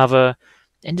molten lava,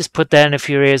 and just put that in a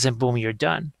few areas, and boom, you're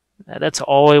done. That's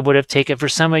all it would have taken. For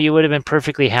some of you, would have been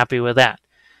perfectly happy with that.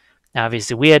 Now,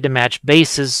 obviously, we had to match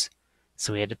bases,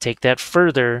 so we had to take that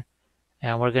further,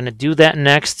 and we're going to do that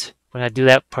next. We're going to do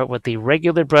that part with the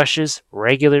regular brushes,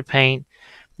 regular paint,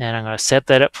 and I'm going to set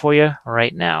that up for you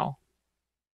right now.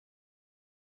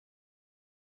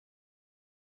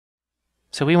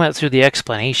 So we went through the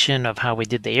explanation of how we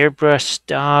did the airbrush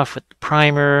stuff with the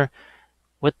primer,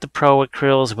 with the Pro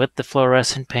acryls, with the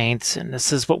fluorescent paints, and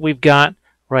this is what we've got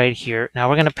right here. Now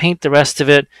we're going to paint the rest of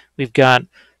it. We've got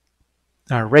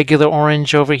our regular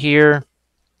orange over here,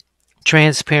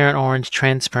 transparent orange,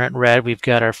 transparent red. We've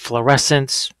got our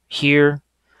fluorescents here.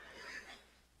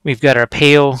 We've got our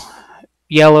pale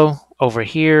yellow over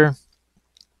here,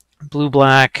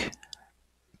 blue-black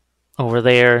over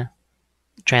there,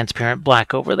 transparent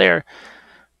black over there.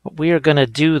 What we are going to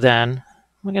do then,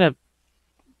 we're going to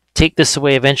take this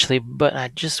away eventually, but I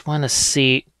just want to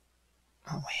see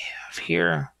what we have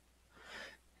here.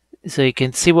 So you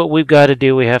can see what we've got to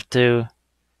do. We have to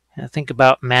think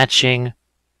about matching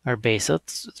our base.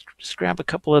 Let's just grab a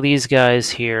couple of these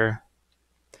guys here.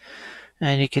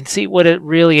 And you can see what it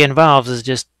really involves is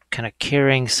just kind of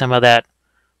carrying some of that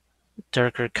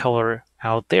darker color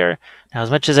out there. Now, as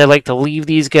much as I like to leave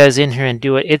these guys in here and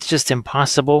do it, it's just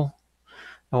impossible.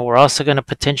 And what we're also going to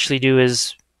potentially do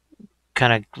is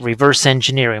kind of reverse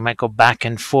engineer. We might go back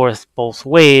and forth both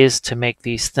ways to make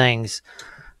these things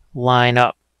line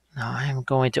up. Now, I'm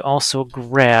going to also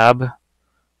grab like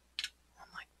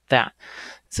that.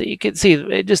 So you can see,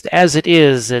 it just as it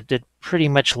is, it pretty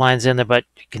much lines in there, but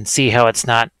you can see how it's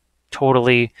not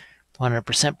totally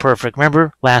 100% perfect.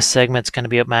 Remember, last segment's going to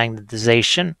be about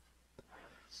magnetization.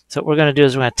 So what we're going to do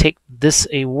is we're going to take this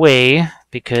away,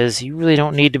 because you really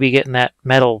don't need to be getting that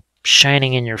metal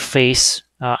shining in your face.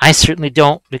 I certainly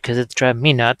don't, because it's driving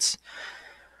me nuts.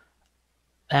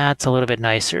 That's a little bit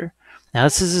nicer. Now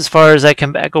this is as far as I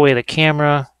can back away the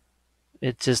camera.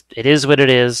 It is what it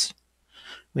is.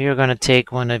 We are going to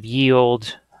take one of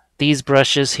these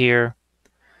brushes here.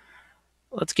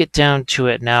 Let's get down to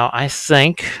it now. I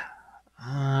think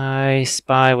I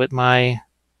spy with my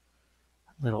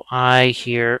little eye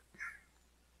here.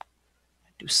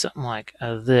 Do something like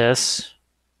this.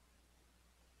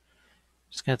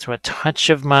 Just going to throw a touch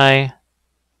of my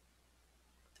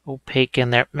opaque in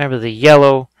there. Remember the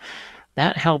yellow,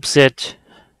 that helps it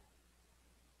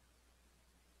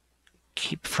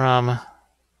keep from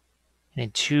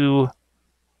getting too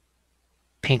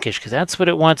pinkish, because that's what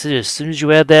it wants to do. As soon as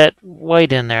you add that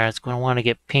white in there, it's going to want to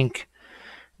get pink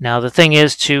Now the thing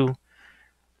is to,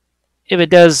 if it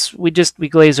does, we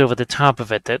glaze over the top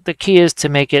of it. The key is to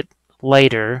make it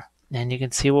lighter, and you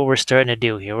can see what we're starting to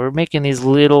do here. We're making these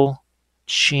little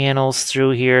channels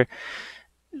through here.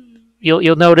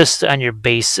 You'll notice on your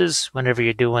bases whenever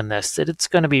you're doing this that it's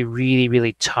going to be really,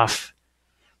 really tough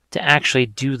to actually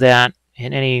do that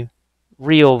in any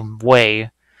real way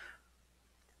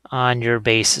on your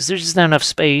bases. There's just not enough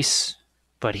space.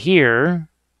 But here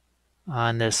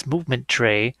on this movement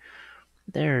tray,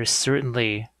 there's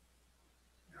certainly,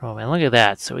 oh man, look at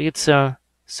that. So we get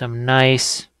some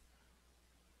nice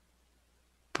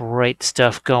bright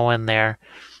stuff going there.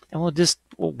 And we'll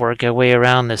work our way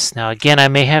around this. Now again, I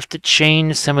may have to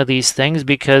change some of these things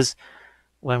because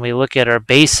when we look at our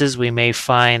bases, we may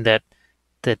find that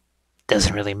that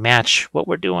doesn't really match what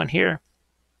we're doing here.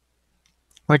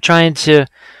 We're trying to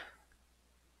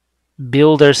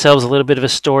build ourselves a little bit of a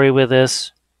story with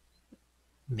this.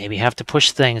 Maybe have to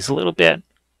push things a little bit.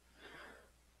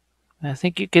 I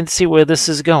think you can see where this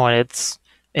is going. It's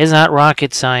not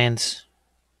rocket science.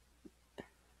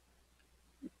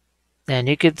 And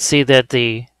you can see that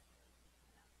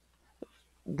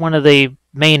one of the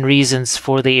main reasons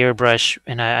for the airbrush,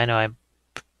 and I know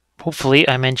hopefully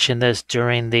I mentioned this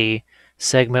during the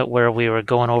segment where we were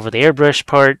going over the airbrush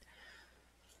part.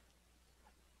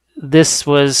 This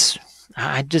was,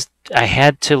 I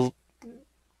had to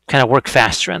kind of work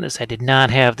faster on this. I did not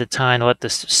have the time to let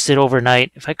this sit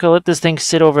overnight. If I could let this thing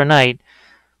sit overnight,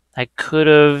 I could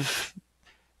have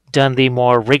done the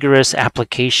more rigorous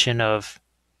application of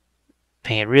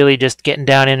paint, really just getting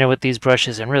down in there with these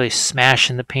brushes and really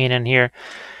smashing the paint in here.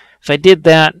 If I did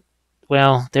that,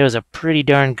 well, there was a pretty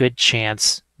darn good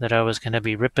chance that I was going to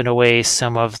be ripping away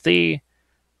some of the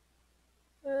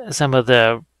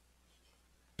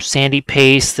sandy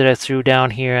paste that I threw down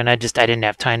here, and I didn't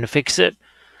have time to fix it.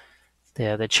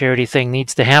 The charity thing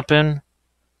needs to happen,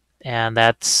 and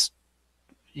that's,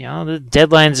 the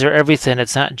deadlines are everything.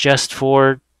 It's not just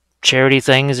for charity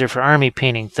things or for army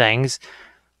painting things.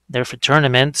 They're for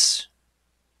tournaments.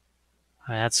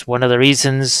 That's one of the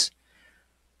reasons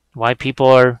why people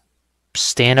are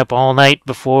staying up all night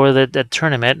before the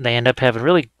tournament. They end up having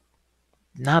really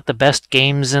not the best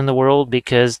games in the world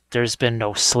because there's been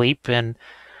no sleep, and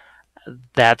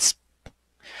that's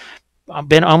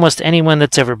been almost anyone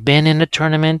that's ever been in a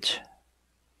tournament.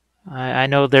 I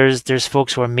know there's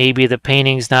folks where maybe the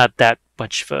painting's not that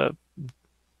much of a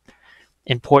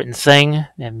important thing,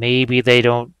 and maybe they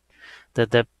don't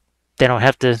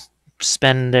have to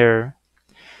spend their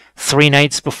 3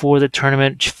 nights before the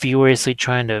tournament furiously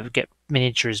trying to get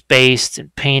miniatures based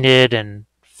and painted and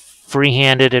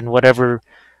freehanded and whatever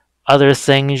other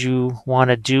things you want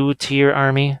to do to your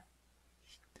army.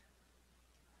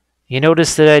 You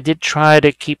notice that I did try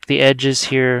to keep the edges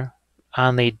here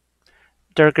on the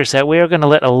darker side. We are going to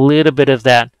let a little bit of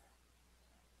that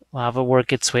lava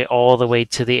work its way all the way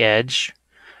to the edge.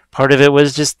 Part of it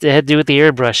was just, it had to do with the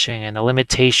airbrushing and the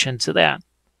limitations of that.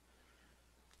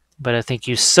 But I think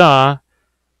you saw,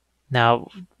 now,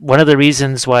 one of the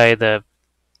reasons why the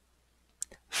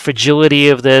fragility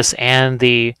of this and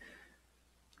the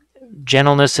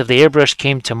gentleness of the airbrush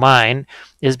came to mind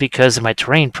is because of my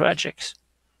terrain projects.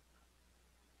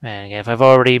 And if I've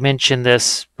already mentioned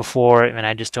this before and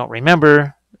I just don't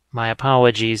remember, my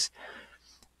apologies.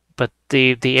 But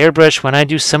the airbrush, when I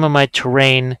do some of my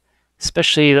terrain,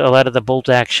 especially a lot of the bolt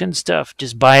action stuff,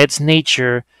 just by its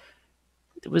nature,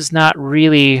 it was not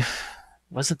really,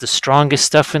 wasn't the strongest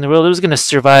stuff in the world. It was going to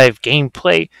survive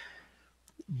gameplay,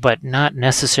 but not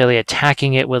necessarily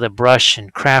attacking it with a brush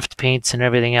and craft paints and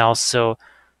everything else. So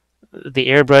the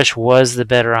airbrush was the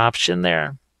better option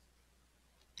there.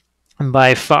 And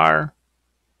by far,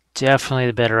 definitely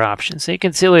the better option. So you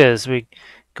can see as we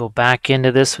go back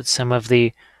into this with some of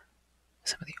the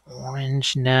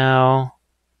orange now.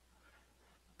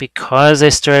 Because I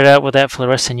started out with that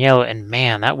fluorescent yellow, and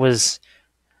man, it was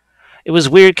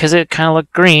weird because it kind of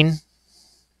looked green.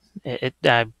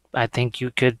 I think you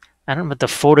could, I don't know if the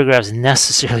photographs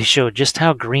necessarily showed just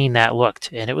how green that looked,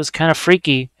 and it was kind of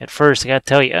freaky at first, I gotta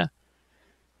tell you.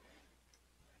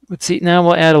 Let's see, now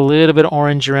we'll add a little bit of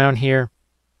orange around here.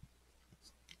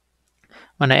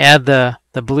 When I add the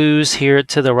blues here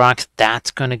to the rocks,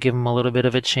 that's going to give them a little bit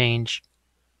of a change.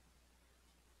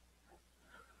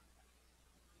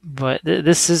 But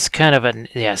this is kind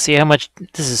of yeah, see how much,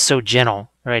 this is so gentle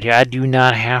right here. I do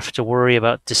not have to worry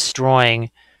about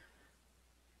destroying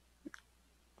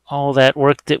all that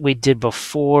work that we did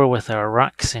before with our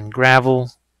rocks and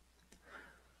gravel.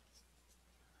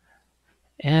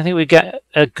 And I think we got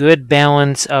a good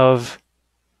balance of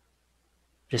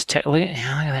just look at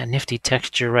that nifty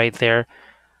texture right there.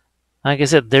 Like I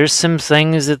said, there's some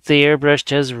things that the airbrush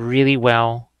does really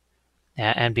well.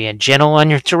 And being gentle on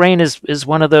your terrain is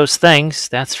one of those things,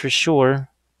 that's for sure.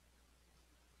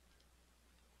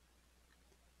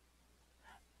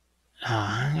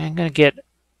 I'm going to get,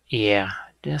 yeah,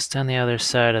 just on the other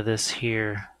side of this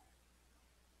here.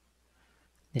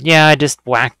 And yeah, I just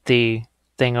whacked the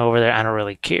thing over there. I don't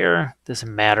really care.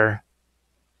 Doesn't matter.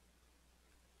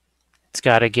 It's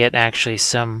got to get actually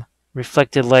some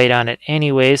reflected light on it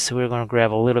anyway, so we're going to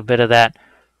grab a little bit of that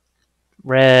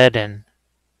red and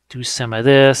do some of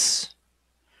this.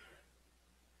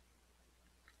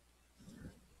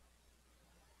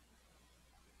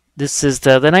 This is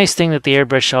the nice thing that the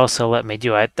airbrush also let me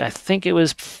do. I think it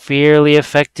was fairly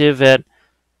effective at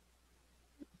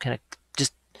kind of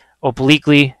just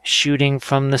obliquely shooting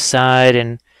from the side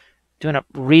and doing a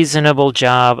reasonable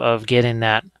job of getting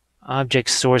that object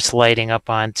source lighting up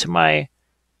onto my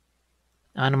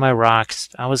rocks.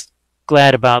 I was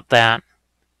glad about that.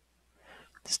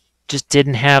 Just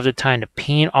didn't have the time to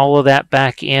paint all of that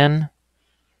back in.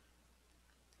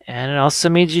 And it also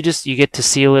means you get to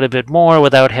see a little bit more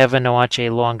without having to watch a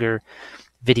longer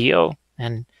video.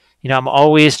 And I'm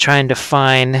always trying to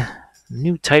find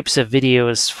new types of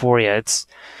videos for you.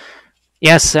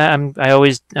 I'm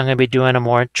going to be doing a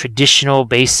more traditional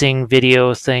basing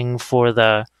video thing for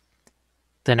the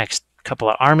next couple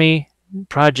of army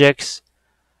projects.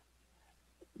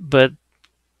 But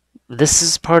this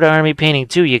is part of army painting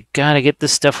too. You got to get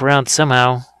this stuff around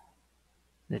somehow.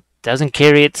 It doesn't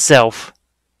carry itself.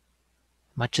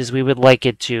 Much as we would like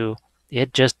it to,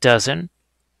 it just doesn't.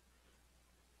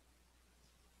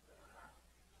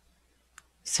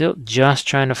 Still just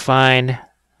trying to find,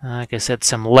 like I said,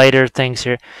 some lighter things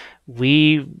here.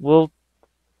 We will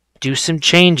do some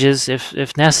changes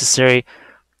if necessary.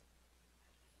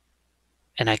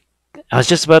 And I was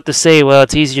just about to say, well,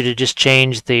 it's easier to just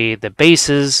change the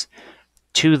bases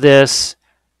to this,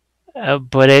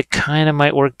 but it kind of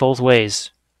might work both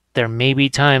ways. There may be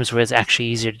times where it's actually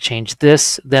easier to change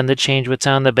this than to change what's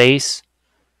on the base.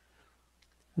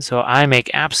 So I make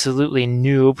absolutely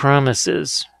no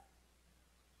promises.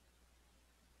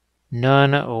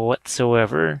 None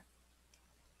whatsoever.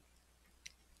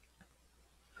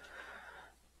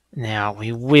 Now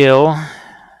we will,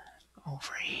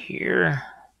 over here,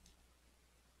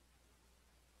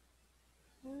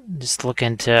 just look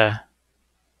into,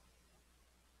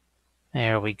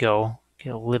 there we go.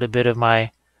 Get a little bit of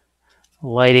my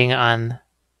lighting on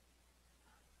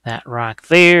that rock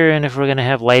there, and if we're going to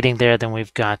have lighting there, then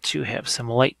we've got to have some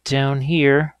light down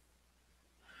here.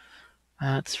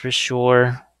 That's for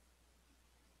sure.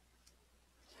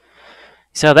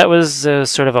 So that was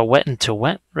sort of a wet into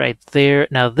wet right there.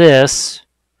 Now this,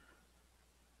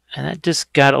 and that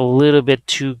just got a little bit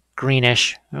too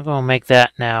greenish. We're going to make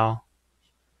that now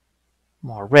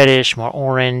more reddish, more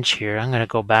orange here. I'm going to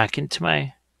go back into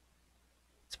my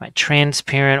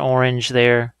transparent orange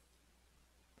there.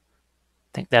 I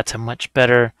think that's a much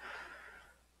better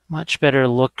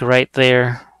look right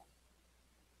there.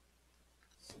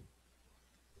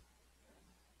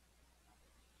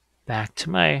 Back to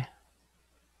my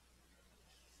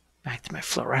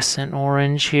fluorescent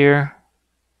orange here.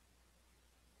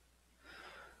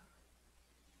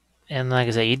 And like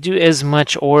I say, you do as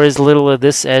much or as little of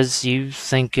this as you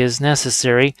think is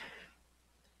necessary.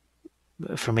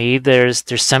 For me, there's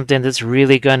something that's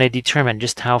really going to determine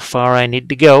just how far I need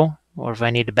to go, or if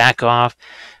I need to back off.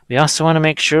 We also want to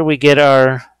make sure we get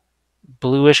our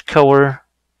bluish color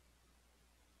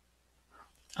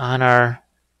on our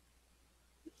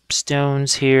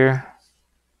stones here.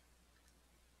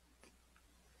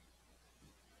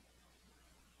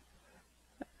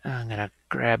 I'm going to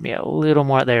grab me a little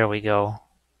more. There we go.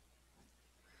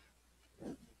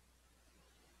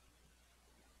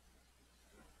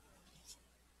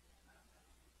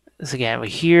 This again,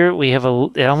 here we have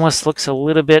it almost looks a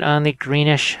little bit on the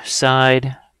greenish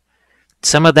side.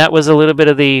 Some of that was a little bit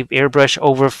of the airbrush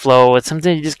overflow. It's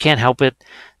something you just can't help it.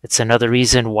 It's another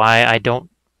reason why I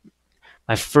don't.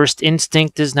 My first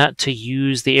instinct is not to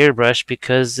use the airbrush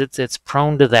because it's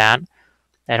prone to that.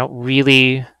 I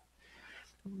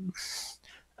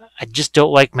just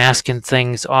don't like masking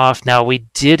things off. Now, we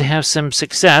did have some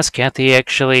success. Cathy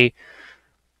actually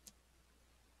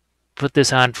put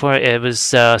this on for it. It was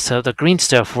so the green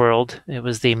stuff world. It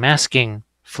was the masking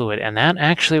fluid, and that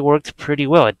actually worked pretty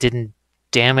well. It didn't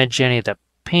damage any of the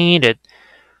paint.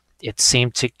 It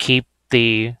seemed to keep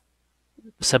the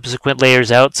subsequent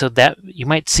layers out, so that you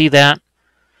might see that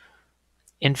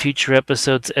in future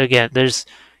episodes. Again,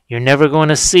 you're never going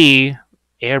to see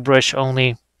airbrush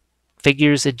only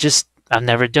figures. I've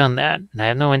never done that, and I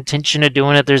have no intention of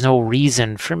doing it. There's no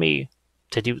reason for me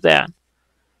to do that.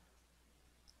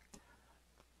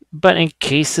 But in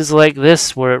cases like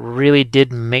this, where it really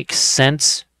did make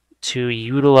sense to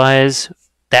utilize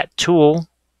that tool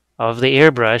of the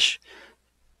airbrush,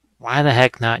 why the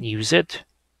heck not use it?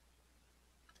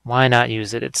 Why not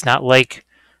use it? It's not like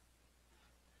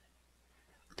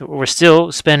we're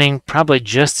still spending probably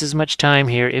just as much time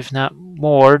here, if not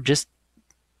more, just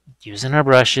using our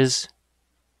brushes.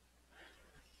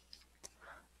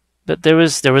 But there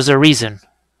was a reason.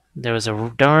 There was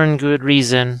a darn good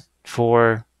reason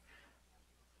for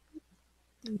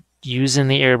using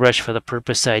the airbrush for the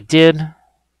purpose I did.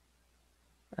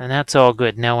 And that's all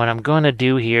good. Now what I'm going to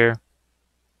do here,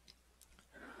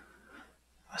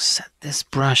 I'll set this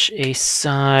brush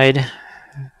aside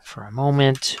for a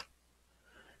moment.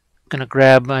 I'm going to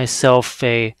grab myself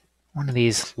one of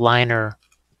these liner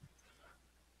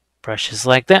brushes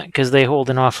like that, because they hold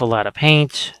an awful lot of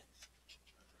paint.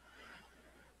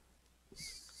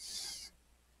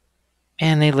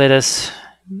 And they let us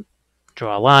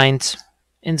draw lines.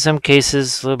 In some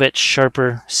cases, a little bit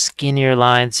sharper, skinnier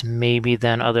lines maybe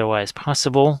than otherwise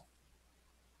possible.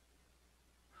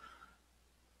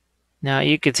 Now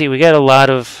you can see we got a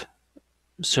lot of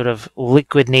sort of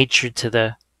liquid nature to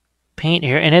the paint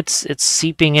here, and it's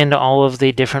seeping into all of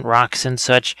the different rocks and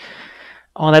such.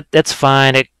 Oh, that's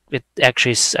fine. It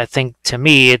actually, I think, to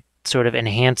me, it sort of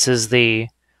enhances the.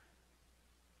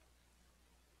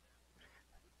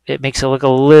 It makes it look a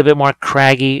little bit more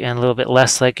craggy and a little bit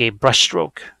less like a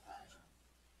brushstroke.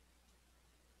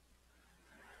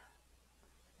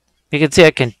 You can see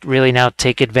I can really now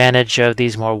take advantage of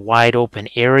these more wide open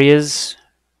areas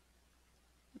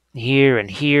here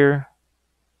and here.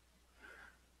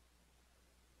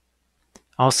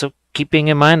 Also keeping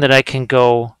in mind that I can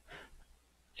go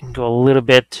a little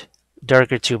bit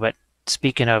darker too, but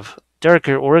speaking of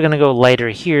darker, we're going to go lighter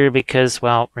here because,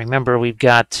 well, remember we've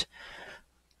got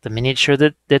the miniature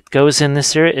that goes in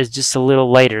this area is just a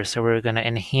little lighter, so we're going to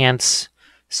enhance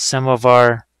some of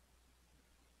our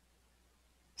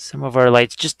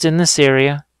lights just in this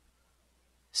area,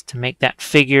 just to make that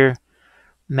figure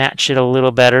match it a little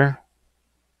better.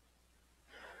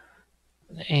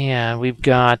 And we've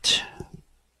got,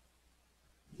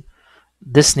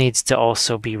 this needs to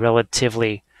also be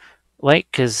relatively light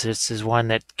because this is one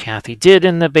that Cathy did,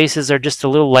 and the bases are just a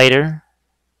little lighter.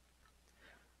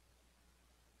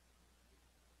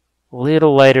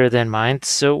 Little lighter than mine,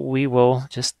 so we will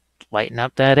just lighten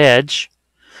up that edge.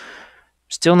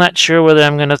 Still not sure whether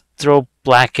I'm going to throw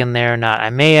black in there or not. I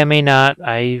may not.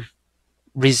 I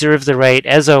reserve the right,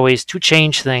 as always, to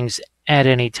change things at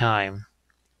any time.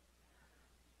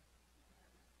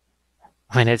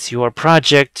 When it's your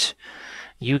project,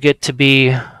 you get to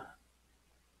be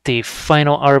the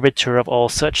final arbiter of all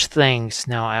such things.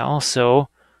 Now, I also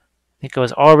think I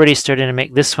was already starting to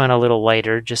make this one a little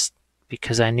lighter, just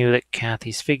because I knew that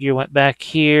Cathy's figure went back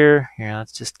here. Here,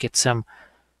 let's just get some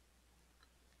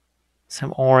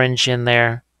orange in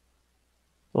there,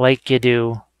 like you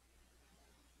do.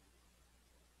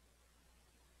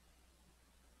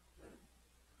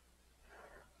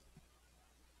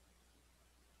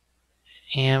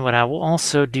 And what I will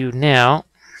also do now,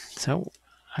 so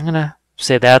I'm going to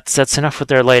say that's enough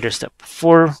with our lighter stuff.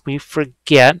 Before we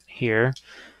forget here,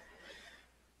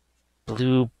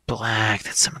 blue, black,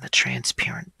 that's some of the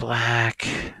transparent black.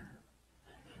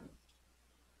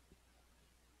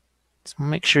 So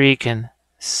make sure you can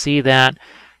see that.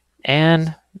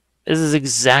 And this is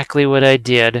exactly what I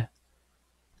did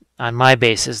on my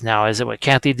bases. Now, is it what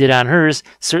Cathy did on hers?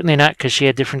 Certainly not, because she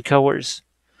had different colors.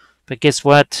 But guess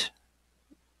what?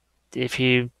 If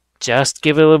you just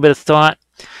give it a little bit of thought,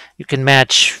 you can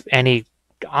match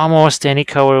almost any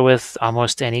color with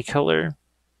almost any color.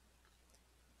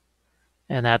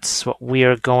 And that's what we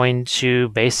are going to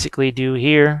basically do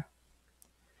here.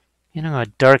 I'm going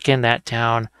to darken that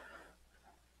down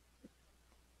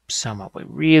somewhat. We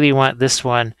really want this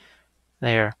one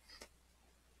there.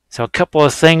 So a couple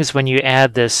of things when you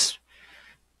add this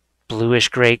bluish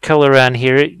gray color on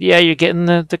here. Yeah, you're getting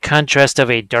the contrast of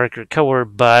a darker color,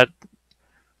 but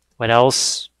what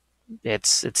else?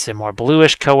 It's a more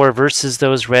bluish color versus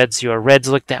those reds. Your reds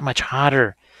look that much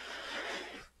hotter.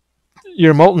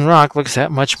 Your molten rock looks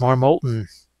that much more molten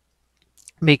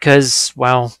because,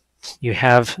 well, you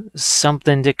have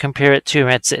something to compare it to.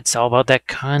 It's all about that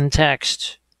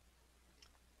context.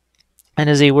 And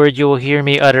is a word you will hear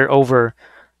me utter over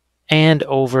and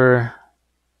over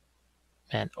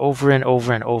and over and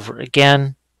over and over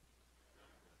again,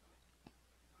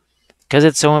 because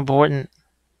it's so important.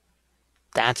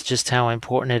 That's just how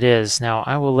important it is. Now,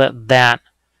 I will let that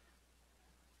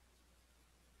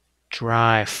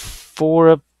dry for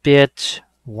a bit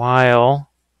while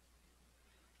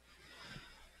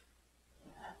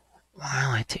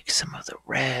I take some of the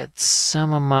red,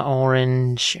 some of my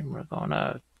orange, and we're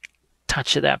gonna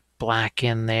touch of that black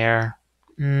in there.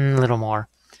 A little more.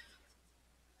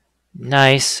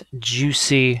 Nice,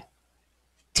 juicy,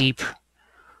 deep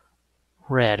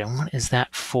red. And what is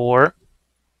that for?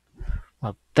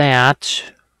 Well,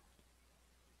 that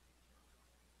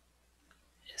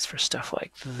is for stuff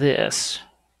like this.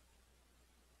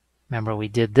 Remember, we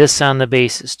did this on the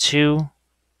bases too.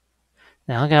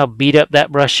 Now look how beat up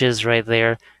that brush is right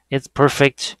there. It's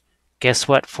perfect, guess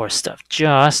what, for stuff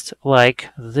just like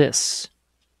this.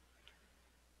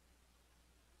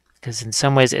 Because in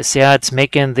some ways, see how it's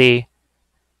making the,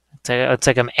 it's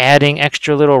like I'm adding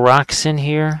extra little rocks in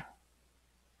here,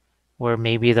 where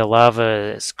maybe the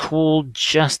lava is cooled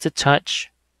just a touch.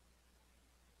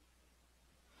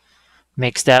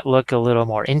 Makes that look a little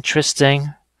more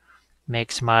interesting.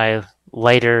 Makes my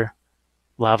lighter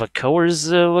lava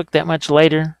cores look that much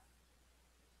lighter.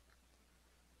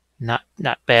 Not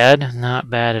bad, not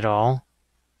bad at all.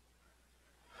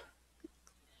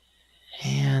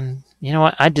 And you know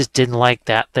what? I just didn't like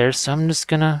that there, so I'm just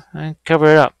gonna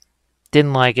cover it up.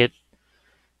 Didn't like it.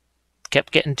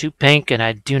 Kept getting too pink, and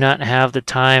I do not have the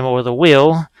time or the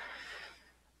will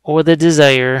or the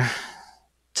desire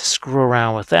to screw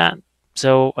around with that.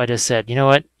 So I just said, you know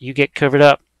what? You get covered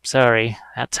up. Sorry,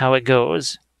 that's how it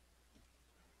goes.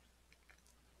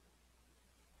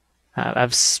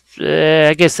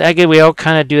 I guess we all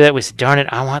kind of do that. We say, darn it,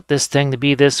 I want this thing to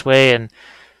be this way, and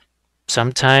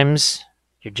sometimes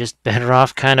you're just better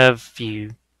off kind of,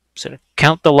 you sort of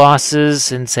count the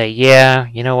losses and say, yeah,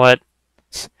 you know what?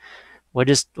 We'll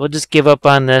just give up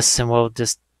on this, and we'll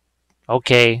just,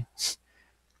 okay,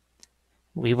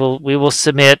 we will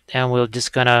submit, and we're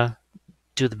just gonna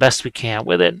do the best we can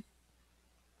with it.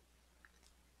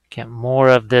 Get more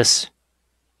of this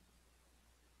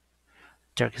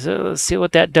dark. So let's see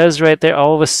what that does right there.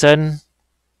 All of a sudden,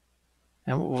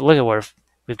 and look at where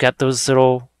we've got those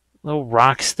little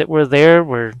rocks that were there.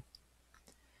 We're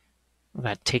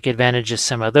gonna take advantage of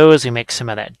some of those. We make some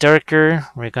of that darker.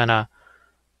 We're gonna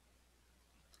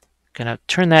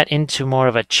turn that into more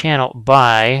of a channel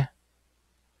by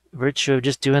virtue of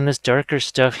just doing this darker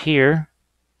stuff here.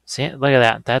 See, look at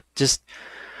that. That just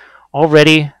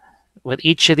already, with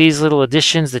each of these little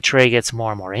additions, the tray gets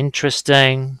more and more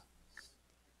interesting.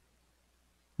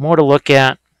 More to look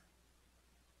at.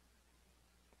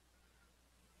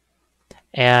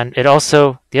 And it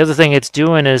also, the other thing it's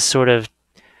doing is sort of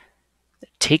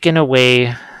taking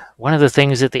away one of the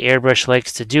things that the airbrush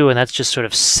likes to do, and that's just sort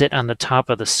of sit on the top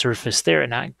of the surface there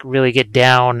and not really get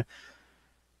down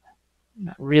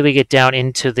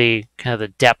into the kind of the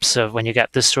depths of when you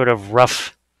got this sort of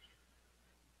rough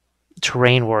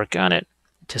terrain work on it.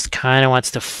 It just kind of wants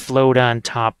to float on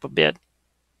top a bit.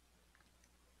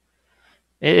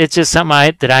 It's just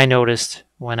something that I noticed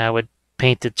when I would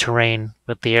paint the terrain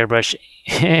with the airbrush.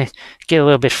 Get a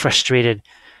little bit frustrated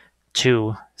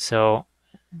too. So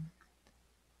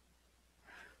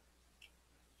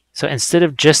instead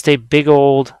of just a big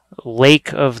old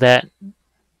lake of that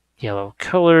yellow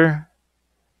color,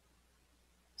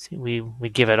 see, we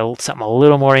give it something a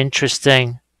little more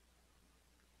interesting.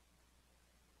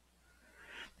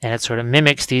 And it sort of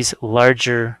mimics these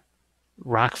larger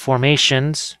rock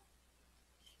formations.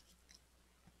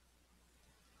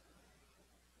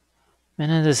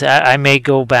 And I may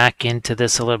go back into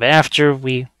this a little bit after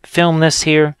we film this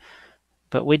here,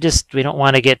 but we don't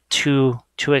want to get too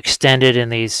extended in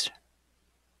these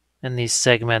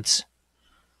segments.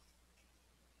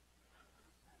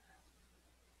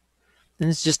 And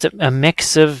it's just a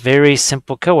mix of very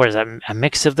simple colors, a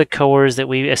mix of the colors that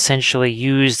we essentially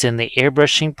used in the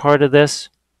airbrushing part of this.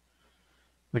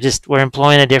 We're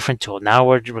employing a different tool. Now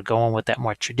we're going with that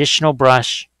more traditional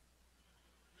brush.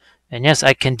 And yes,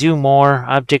 I can do more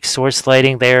object source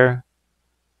lighting there.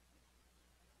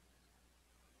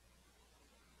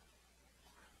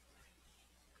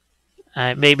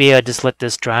 Maybe I just let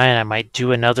this dry, and I might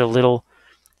do another little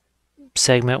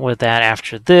segment with that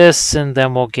after this, and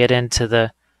then we'll get into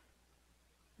the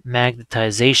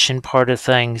magnetization part of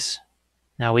things.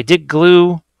 Now we did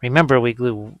glue. Remember, we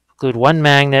glued one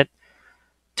magnet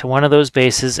to one of those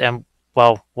bases, and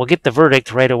well, we'll get the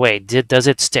verdict right away. Does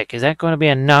it stick? Is that going to be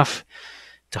enough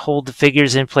to hold the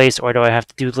figures in place, or do I have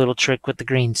to do a little trick with the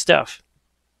green stuff?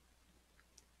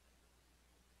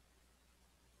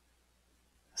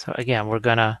 So again, we're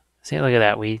gonna see, look at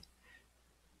that. We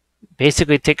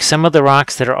basically take some of the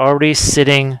rocks that are already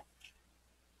sitting.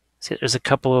 See, there's a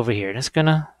couple over here. Just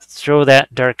gonna throw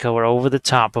that dark color over the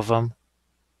top of them.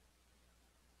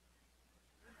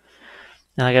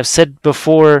 Now, like I've said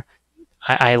before,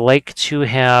 I like to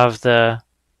have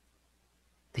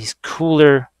these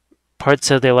cooler parts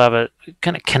of the lava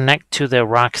kind of connect to the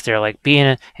rocks there, like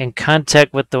being in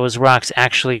contact with those rocks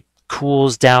actually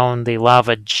cools down the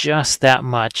lava just that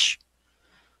much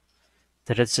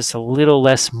that it's just a little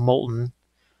less molten.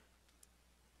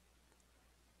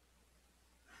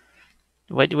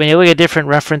 When you look at different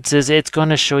references, it's going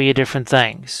to show you different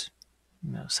things.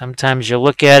 You know, sometimes you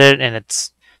look at it and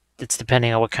it's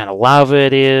depending on what kind of lava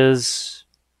it is.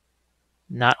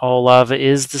 Not all lava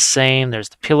is the same. There's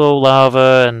the pillow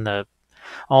lava and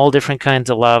all different kinds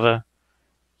of lava.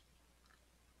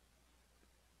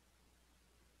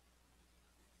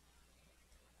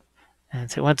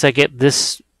 And so once I get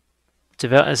this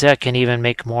developed, I can even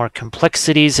make more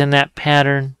complexities in that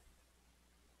pattern.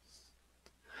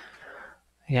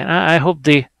 Yeah, I hope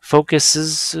the focus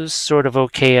is sort of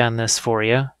okay on this for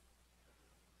you.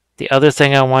 The other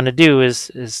thing I want to do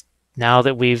is now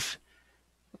that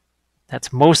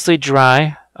that's mostly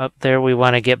dry up there, we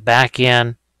want to get back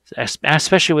in,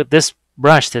 especially with this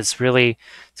brush it's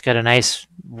got a nice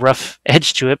rough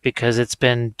edge to it because it's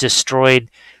been destroyed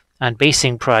on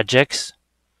basing projects.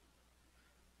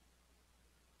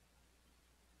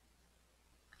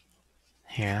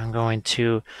 Here, I'm going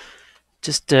to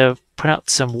just put out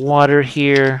some water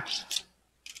here.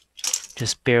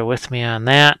 Just bear with me on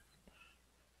that.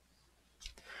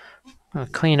 I'll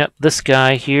clean up this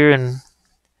guy here, and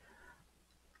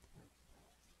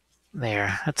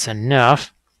there, that's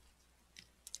enough.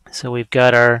 So we've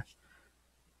got our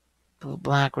blue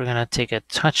black. We're going to take a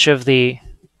touch of I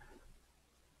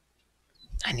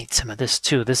need some of this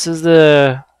too. This is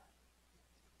the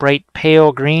bright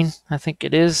pale green, I think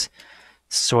it is.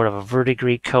 Sort of a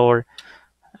verdigris color.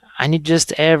 I need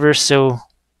just ever so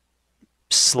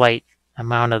slight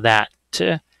amount of that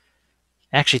to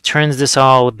actually turns this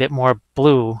all a bit more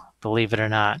blue, believe it or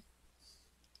not.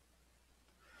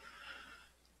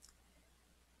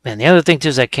 And the other thing too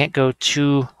is I can't go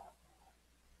too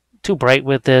bright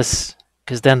with this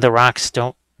because then the rocks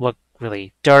don't look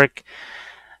really dark.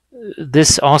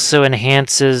 This also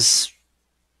enhances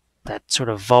that sort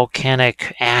of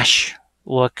volcanic ash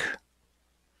look.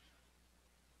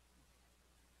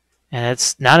 And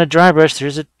it's not a dry brush.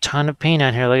 There's a ton of paint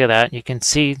on here. Look at that. You can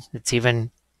see there's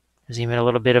even a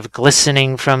little bit of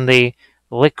glistening from the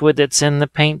liquid that's in the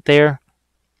paint there.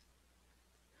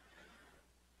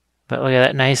 But look at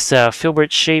that nice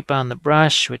filbert shape on the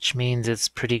brush, which means it's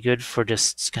pretty good for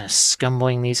just kind of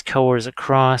scumbling these colors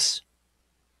across.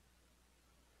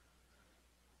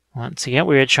 Once again,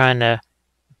 we are trying to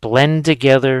blend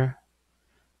together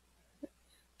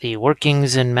the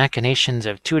workings and machinations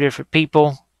of two different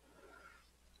people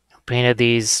who painted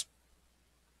these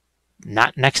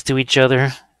not next to each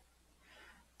other.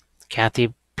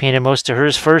 Cathy painted most of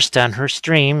hers first on her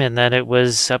stream, and then it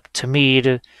was up to me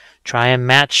to try and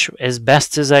match as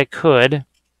best as I could.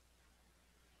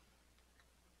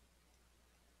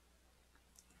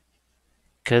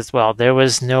 Because, well, there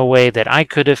was no way that I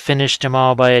could have finished them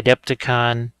all by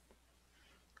Adepticon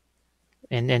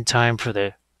in time for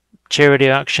the charity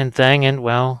auction thing. And,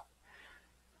 well,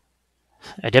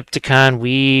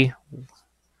 Adepticon,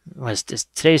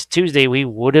 today's Tuesday, we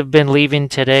would have been leaving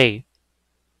today.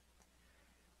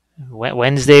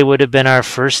 Wednesday would have been our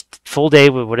first full day.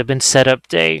 It would have been setup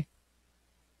day.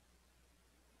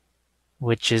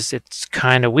 It's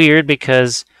kind of weird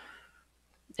because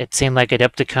it seemed like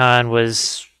Adepticon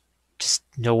was just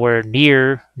nowhere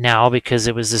near now because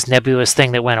it was this nebulous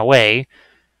thing that went away.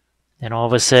 And all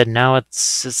of a sudden now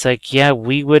it's like, yeah,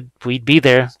 we'd be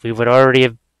there.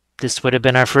 This would have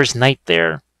been our first night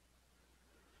there.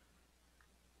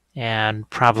 And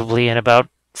probably in about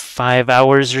 5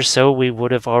 hours or so, we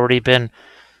would have already been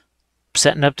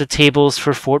setting up the tables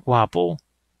for Fort Wappel.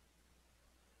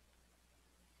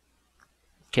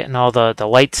 Getting all the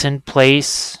lights in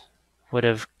place. Would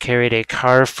have carried a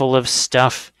car full of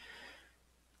stuff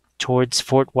towards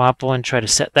Fort Wappel and try to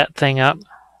set that thing up.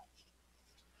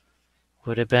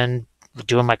 Would have been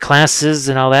doing my classes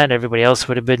and all that. Everybody else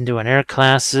would have been doing their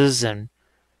classes, and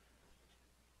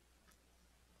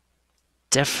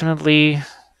definitely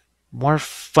more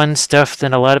fun stuff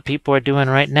than a lot of people are doing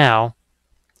right now.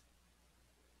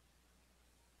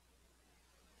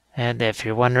 And if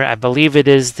you're wondering, I believe it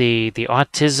is the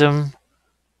autism.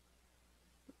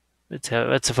 It's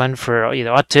a fun for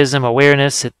either autism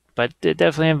awareness, but it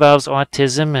definitely involves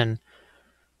autism, and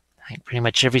I think pretty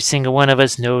much every single one of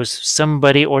us knows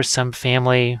somebody or some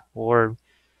family or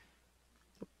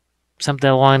something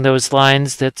along those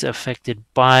lines that's affected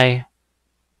by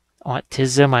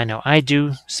autism. I know I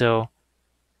do, so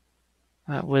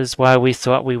that was why we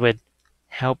thought we would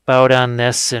help out on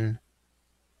this. And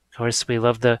of course, we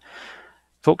love the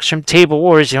folks from Table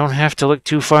Wars. You don't have to look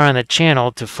too far on the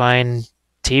channel to find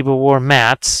Table War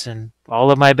mats, and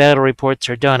all of my battle reports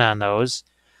are done on those.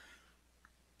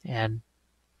 And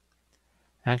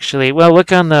actually, well,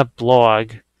 look on the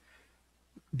blog,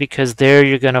 because there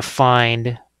you're going to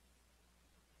find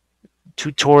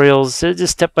tutorials,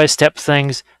 just step-by-step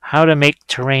things, how to make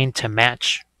terrain to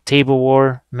match Table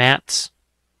War mats.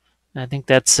 I think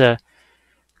that's I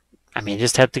mean, you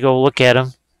just have to go look at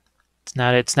them.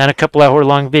 It's not a couple hour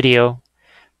long video.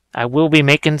 I will be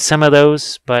making some of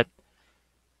those, but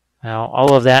well,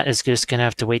 all of that is just gonna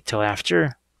have to wait till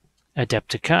after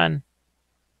Adepticon.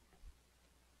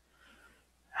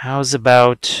 How's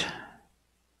about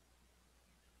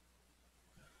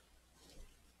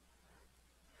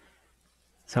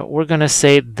so we're gonna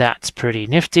say that's pretty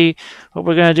nifty. What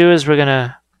we're gonna do is we're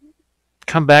gonna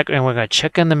come back and we're gonna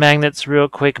check on the magnets real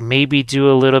quick, maybe do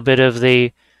a little bit of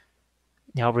the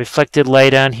reflected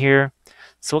light on here.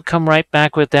 So we'll come right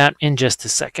back with that in just a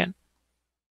second.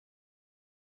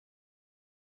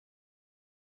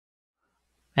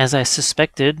 As I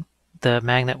suspected, the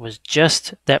magnet was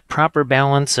just that proper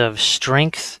balance of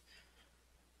strength.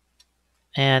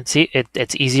 And see,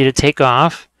 it's easy to take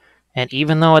off. And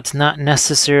even though it's not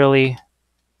necessarily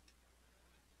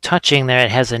touching there,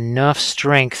 it has enough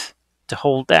strength to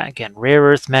hold that. Again, rare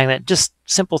earth magnet, just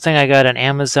simple thing I got on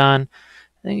Amazon.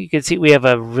 I think you can see we have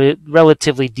a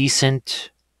relatively decent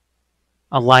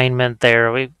alignment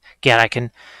there. Again, I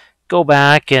can go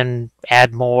back and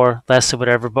add more, less, or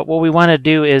whatever. But what we want to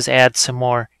do is add some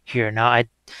more here. Now,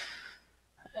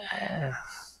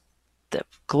 the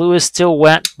glue is still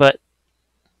wet, but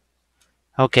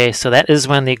okay, so that is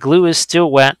when the glue is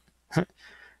still wet.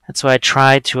 That's why I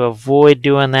tried to avoid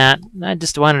doing that. I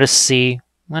just wanted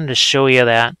to show you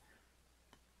that.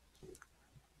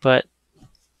 But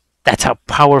that's how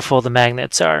powerful the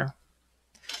magnets are.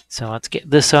 So let's get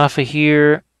this off of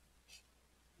here.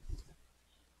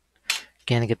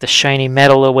 Again, get the shiny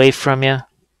metal away from you.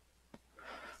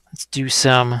 Let's do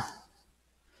some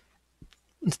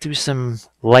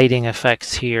lighting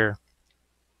effects here.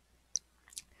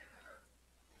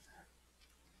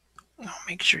 I'll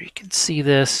make sure you can see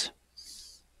this.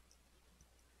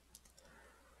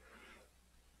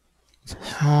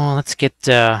 Oh, let's get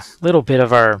a little bit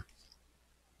of our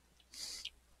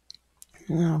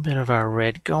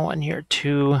red going here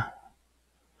too.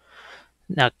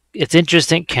 Now it's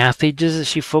interesting. Cathy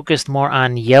she focused more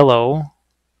on yellow,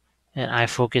 and I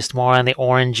focused more on the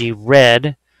orangey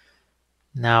red.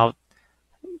 Now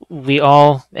we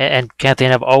all, and Cathy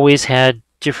and I have always had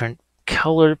different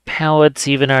color palettes.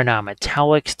 Even our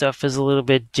non-metallic stuff is a little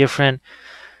bit different.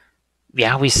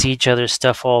 Yeah, we see each other's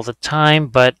stuff all the time,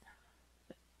 but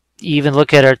even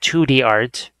look at our 2D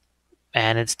art,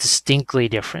 and it's distinctly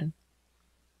different.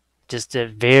 Just a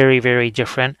very, very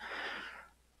different.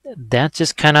 That's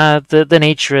just kind of the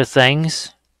nature of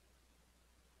things.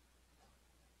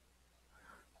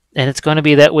 And it's going to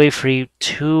be that way for you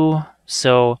too.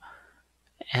 So,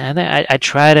 and I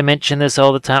try to mention this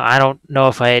all the time. I don't know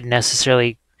if I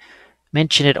necessarily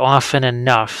mention it often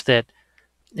enough that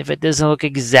if it doesn't look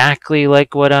exactly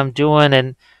like what I'm doing,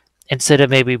 and instead of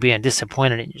maybe being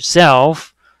disappointed in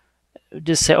yourself,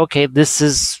 just say, okay,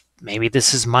 maybe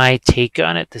this is my take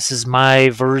on it. This is my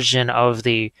version of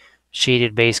the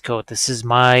shaded base coat. This is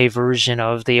my version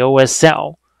of the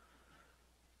OSL.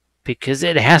 Because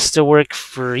it has to work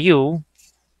for you.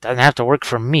 It doesn't have to work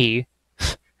for me.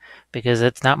 Because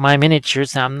it's not my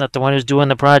miniatures. I'm not the one who's doing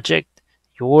the project.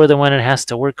 You're the one it has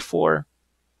to work for.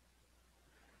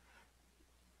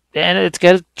 And it's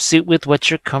got to suit with what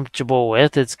you're comfortable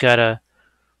with. It's got to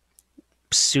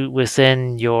suit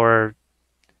within your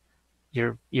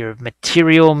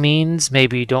material means.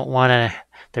 Maybe you don't want to,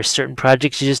 there's certain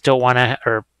projects you just don't want to,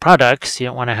 or products you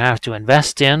don't want to have to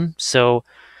invest in. So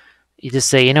you just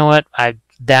say, you know what, I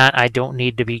don't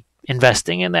need to be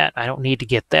investing in that. I don't need to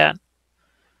get that.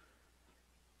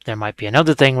 There might be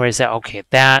another thing where you say, okay,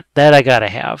 that I gotta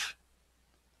have.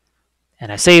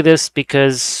 And I say this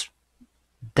because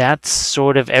that's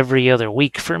sort of every other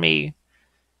week for me,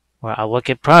 where I look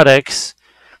at products,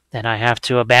 then I have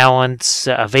to balance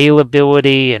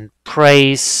availability and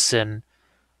price and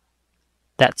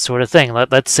that sort of thing.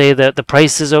 Let's say that the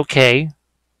price is okay.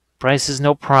 Price is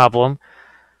no problem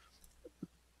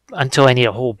until I need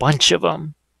a whole bunch of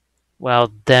them.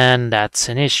 Well, then that's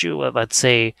an issue. Let's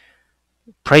say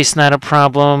price not a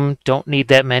problem, don't need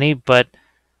that many, but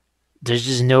there's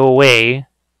just no way,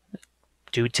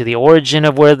 due to the origin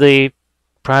of where the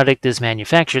product is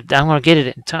manufactured, I'm going to get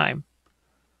it in time.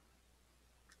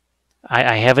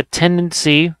 I have a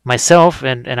tendency myself,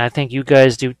 and I think you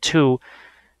guys do too.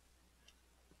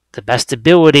 The best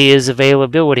ability is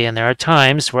availability, and there are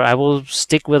times where I will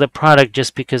stick with a product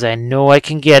just because I know I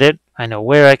can get it, I know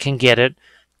where I can get it,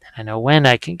 and I know when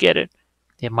I can get it.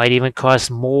 It might even cost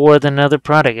more than another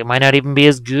product. It might not even be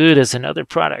as good as another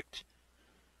product.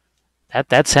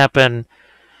 That's happened.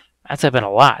 That's happened a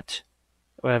lot.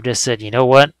 Where I've just said, you know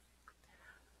what?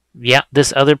 Yeah,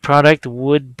 this other product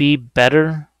would be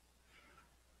better,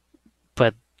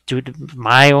 but due to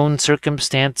my own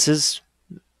circumstances,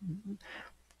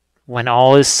 when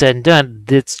all is said and done,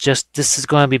 this is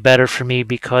going to be better for me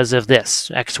because of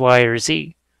this X, Y, or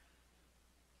Z.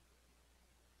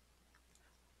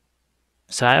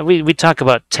 So we talk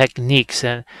about techniques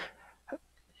and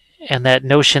that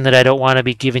notion that I don't want to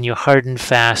be giving you hard and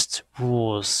fast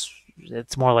rules.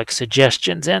 It's more like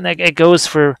suggestions, and it goes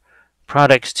for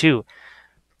products too.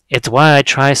 It's why I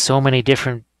try so many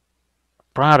different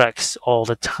products all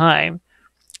the time.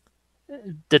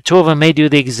 The two of them may do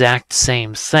the exact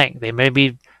same thing. They may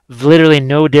be literally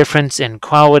no difference in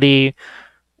quality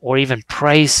or even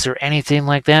price or anything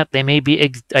like that. They may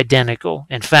be identical.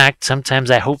 In fact,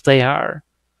 sometimes I hope they are.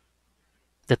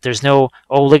 That there's no,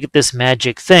 oh, look at this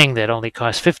magic thing that only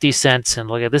costs 50 cents, and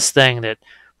look at this thing that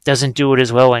doesn't do it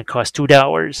as well and costs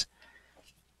 $2.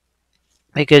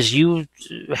 Because you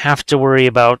have to worry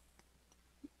about,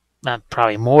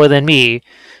 probably more than me,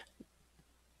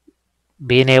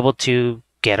 being able to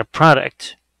get a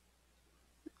product.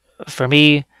 For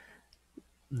me,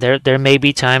 there may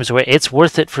be times where it's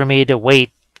worth it for me to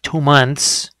wait 2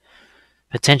 months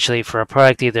potentially for a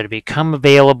product either to become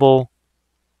available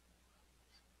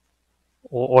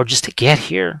or just to get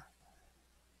here.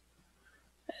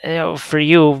 For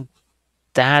you,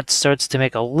 that starts to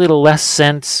make a little less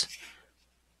sense.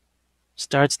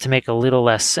 Starts to make a little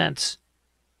less sense.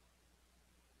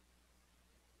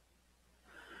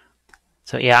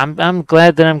 So yeah, I'm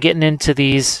glad that I'm getting into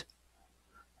these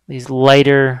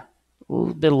lighter, a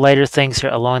little bit lighter things here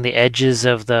along the edges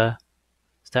of the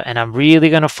stuff, and I'm really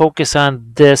gonna focus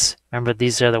on this. Remember,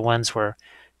 these are the ones where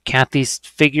Cathy's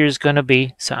figure is gonna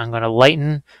be. So I'm gonna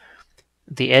lighten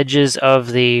the edges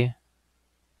of the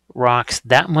rocks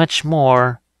that much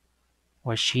more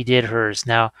where she did hers.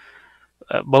 Now,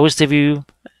 most of you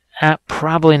are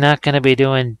probably not going to be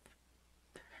doing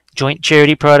joint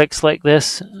charity products like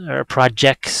this or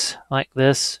projects like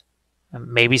this.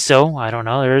 Maybe so. I don't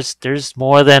know. There's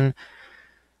more than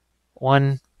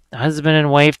one husband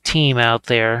and wife team out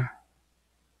there.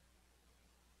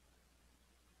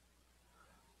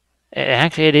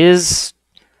 Actually, it is.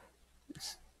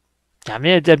 I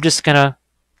mean, I'm just gonna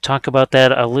talk about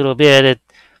that a little bit.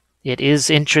 It is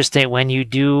interesting when you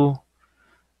do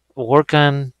work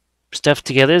on stuff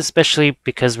together, especially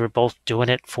because we're both doing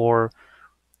it for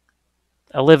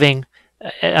a living.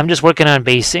 I'm just working on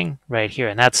basing right here,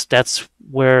 and that's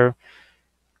where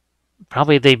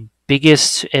probably the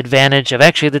biggest advantage of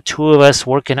actually the two of us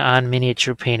working on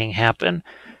miniature painting happen,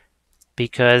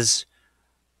 because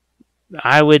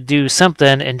I would do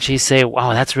something and she'd say,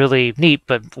 wow, that's really neat,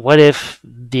 but what if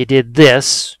they did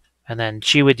this? And then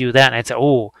she would do that, and I'd say,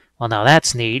 oh, well, now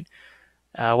that's neat.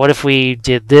 What if we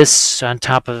did this on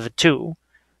top of it too?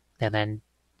 And then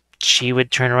she would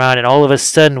turn around, and all of a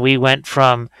sudden we went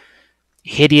from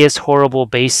hideous, horrible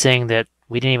basing that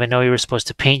we didn't even know you were supposed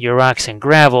to paint your rocks in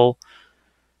gravel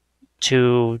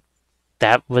to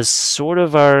that was sort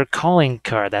of our calling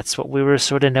card. That's what we were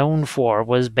sort of known for,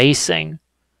 was basing.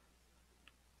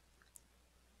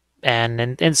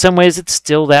 And in some ways, it's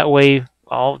still that way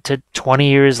all to 20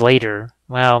 years later.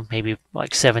 Well, maybe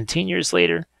like 17 years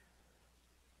later.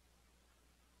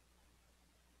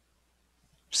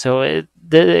 So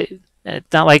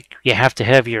it's not like you have to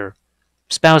have your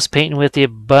spouse painting with you,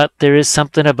 but there is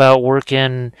something about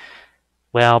working,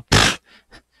 well,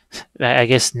 I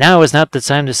guess now is not the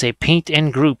time to say paint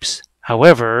in groups.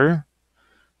 However,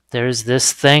 there's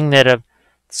this thing that a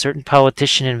certain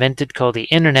politician invented called the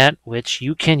internet, which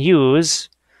you can use,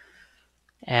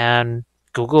 and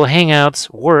Google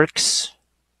Hangouts works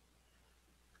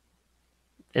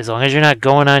as long as you're not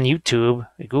going on YouTube.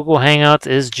 Google Hangouts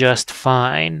is just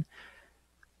fine.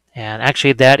 And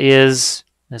actually, this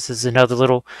is another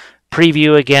little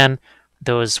preview again.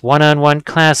 Those one-on-one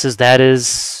classes, that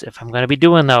is, if I'm going to be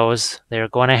doing those, they're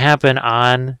going to happen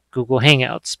on Google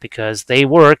Hangouts because they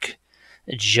work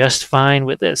just fine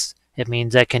with this. It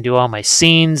means I can do all my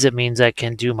scenes. It means I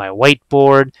can do my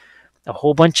whiteboard. A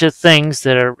whole bunch of things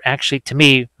that are actually, to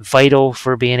me, vital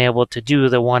for being able to do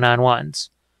the one-on-ones.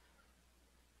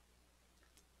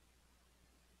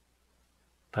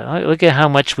 But look at how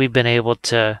much we've been able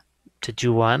to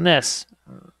do on this.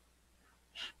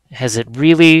 hasn't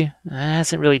really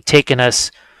taken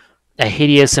us a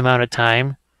hideous amount of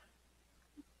time.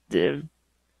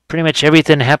 Pretty much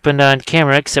everything happened on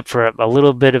camera except for a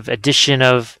little bit of addition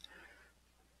of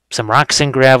some rocks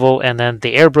and gravel and then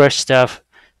the airbrush stuff,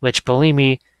 which, believe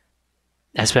me,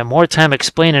 I spent more time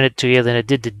explaining it to you than it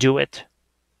did to do it.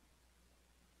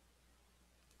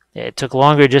 It took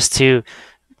longer just to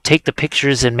take the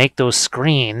pictures and make those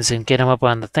screens and get them up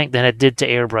on the thing than it did to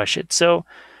airbrush it. So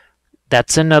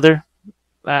that's another,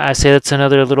 I say that's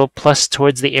another little plus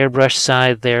towards the airbrush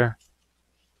side there.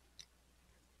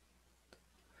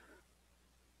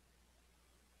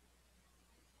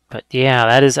 But yeah,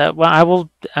 that is, well, I will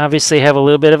obviously have a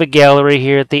little bit of a gallery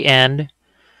here at the end,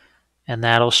 and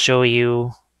that'll show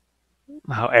you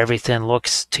how everything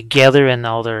looks together and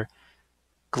all their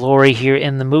glory here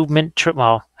in the movement tray.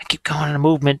 Well, I keep calling it a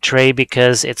movement tray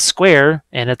because it's square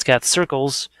and it's got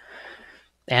circles,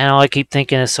 and all I keep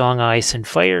thinking is Song of Ice and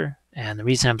Fire. And the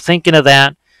reason I'm thinking of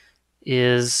that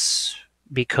is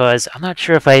because I'm not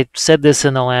sure if I said this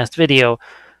in the last video,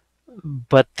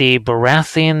 but the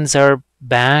Baratheons are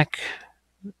back.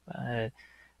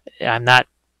 I'm not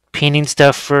painting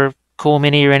stuff for Cool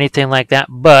Mini or anything like that,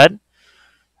 but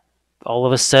all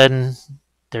of a sudden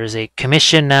there's a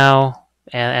commission now,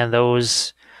 and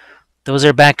those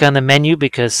are back on the menu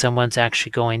because someone's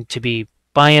actually going to be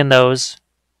buying those.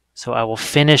 So I will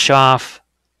finish off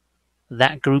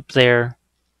that group there,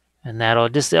 and I'll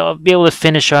be able to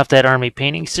finish off that army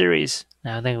painting series.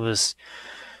 Now I think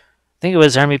it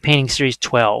was Army Painting Series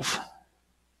 12.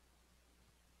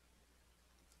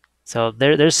 So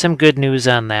there's some good news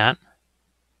on that.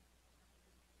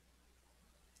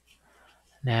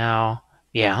 Now,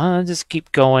 yeah, I'll just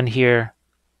keep going here.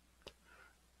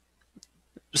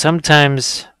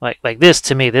 Sometimes, like this,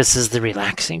 to me, this is the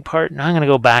relaxing part. Now I'm going to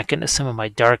go back into some of my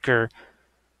darker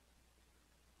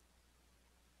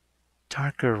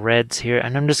reds here,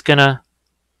 and I'm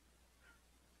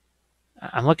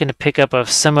looking to pick up of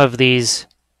some of these,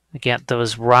 again,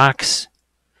 those rocks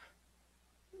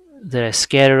that I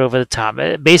scattered over the top.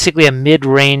 Basically a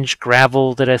mid-range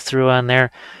gravel that I threw on there.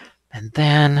 And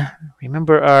then,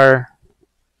 remember our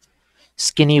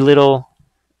skinny little,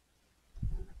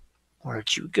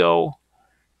 where'd you go?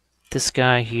 This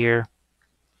guy here.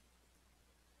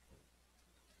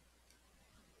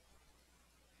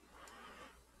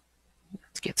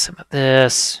 Let's get some of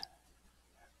this.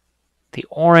 The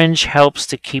orange helps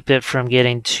to keep it from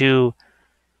getting too,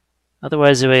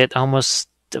 otherwise it would get almost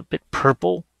a bit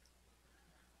purple.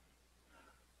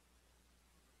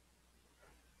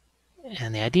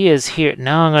 And the idea is here,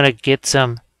 now I'm going to get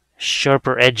some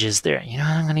sharper edges there. You know,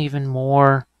 I'm going to even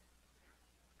more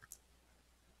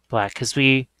black because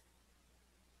see,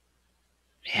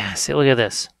 look at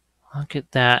this. Look at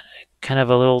that, kind of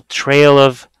a little trail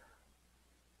of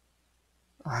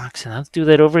rocks. And let's do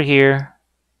that over here.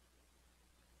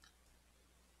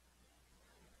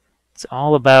 It's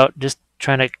all about just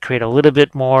trying to create a little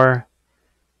bit more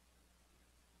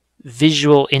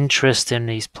visual interest in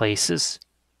these places.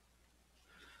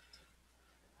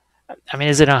 I mean,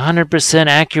 is it 100%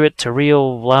 accurate to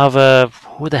real lava?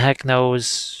 Who the heck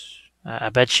knows? I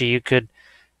bet you could.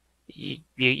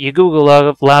 You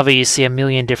Google lava, you see a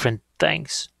million different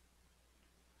things.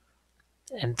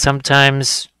 And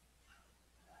sometimes,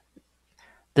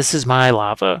 this is my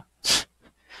lava.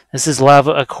 This is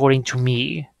lava according to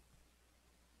me.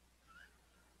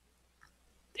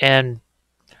 And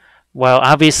while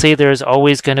obviously there's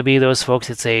always going to be those folks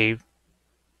that say,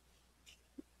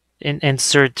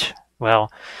 insert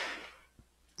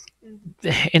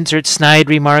snide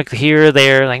remark here or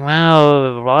there, like,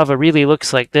 wow, lava really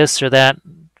looks like this or that.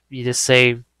 You just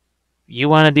say, you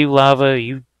want to do lava,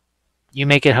 you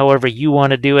make it however you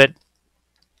want to do it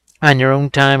on your own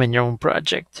time and your own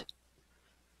project.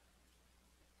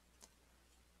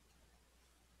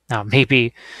 Now,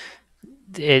 maybe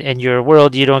in your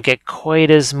world you don't get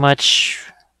quite as much,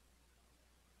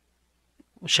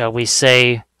 shall we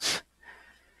say,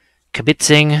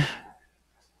 kibitzing,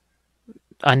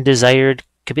 undesired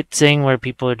kibitzing, where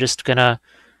people are just going to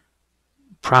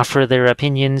proffer their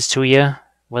opinions to you,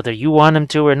 whether you want them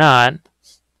to or not.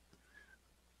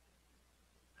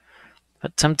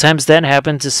 But sometimes that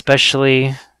happens,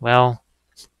 especially, well,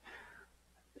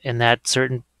 in that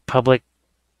certain public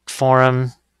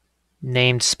forum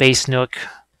named Space Nook.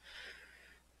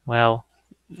 Well,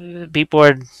 people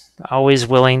are always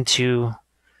willing to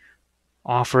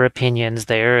offer opinions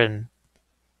there and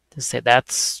to say,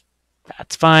 that's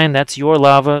fine, that's your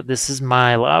lava, this is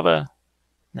my lava.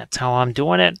 That's how I'm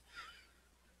doing it.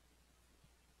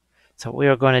 So what we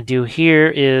are going to do here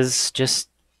is just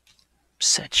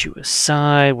set you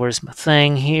aside. Where's my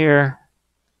thing here?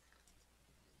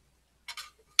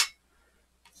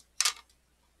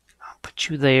 I'll put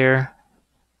you there.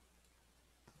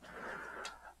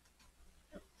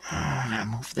 I'm gonna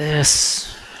move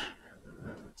this.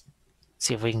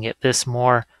 See if we can get this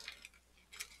more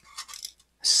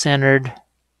centered.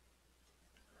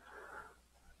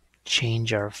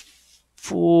 Change our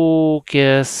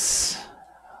focus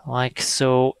like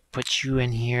so. Put you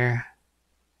in here.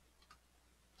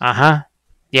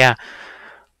 Yeah.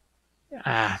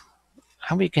 I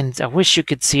wish you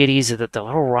could see it easy that the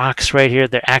little rocks right here,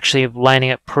 they're actually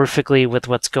lining up perfectly with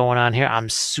what's going on here. I'm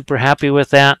super happy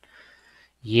with that.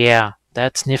 Yeah,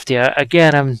 that's nifty.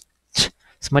 Again,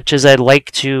 as much as I'd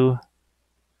like to,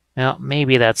 well,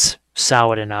 maybe that's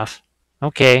solid enough.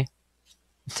 Okay.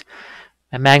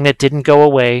 My magnet didn't go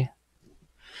away.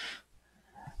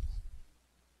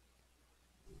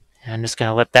 I'm just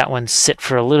gonna let that one sit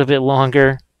for a little bit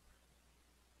longer.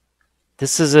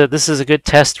 This is a good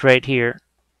test right here.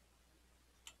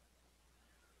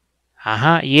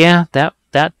 Yeah,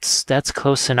 that's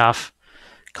close enough.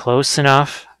 Close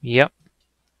enough. Yep.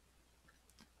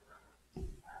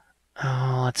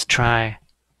 Oh, let's try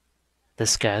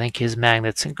this guy. I think his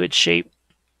magnet's in good shape.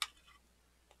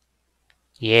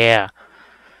 Yeah.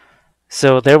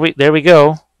 So there we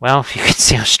go. Well, you can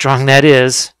see how strong that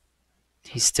is.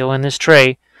 He's still in this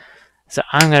tray. So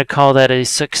I'm going to call that a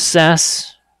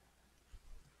success.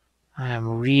 I am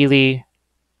really,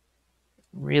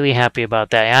 really happy about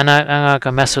that. I'm not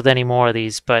going to mess with any more of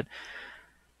these, but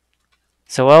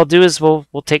so what I'll do is we'll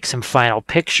take some final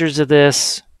pictures of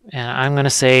this, and I'm going to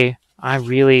say I'm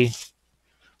really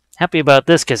happy about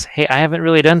this because, hey, I haven't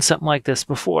really done something like this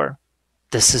before.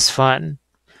 This is fun.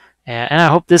 And I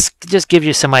hope this just gives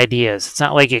you some ideas. It's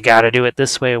not like you got to do it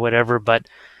this way or whatever, but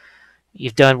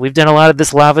we've done a lot of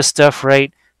this lava stuff,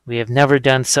 right? We have never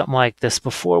done something like this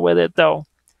before with it, though.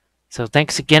 So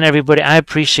thanks again, everybody. I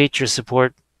appreciate your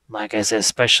support. Like I said,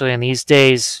 especially in these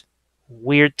days,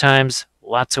 weird times,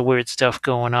 lots of weird stuff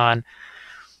going on.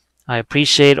 I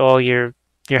appreciate all your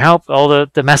help, all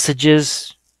the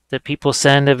messages that people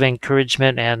send of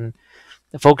encouragement, and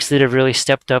the folks that have really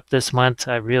stepped up this month.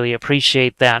 I really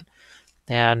appreciate that.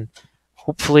 And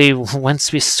hopefully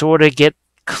once we sort of get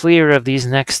clear of this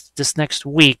next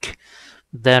week,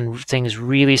 then things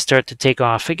really start to take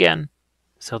off again.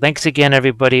 So thanks again,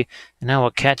 everybody, and I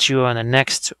will catch you on the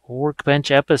next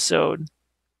Workbench episode.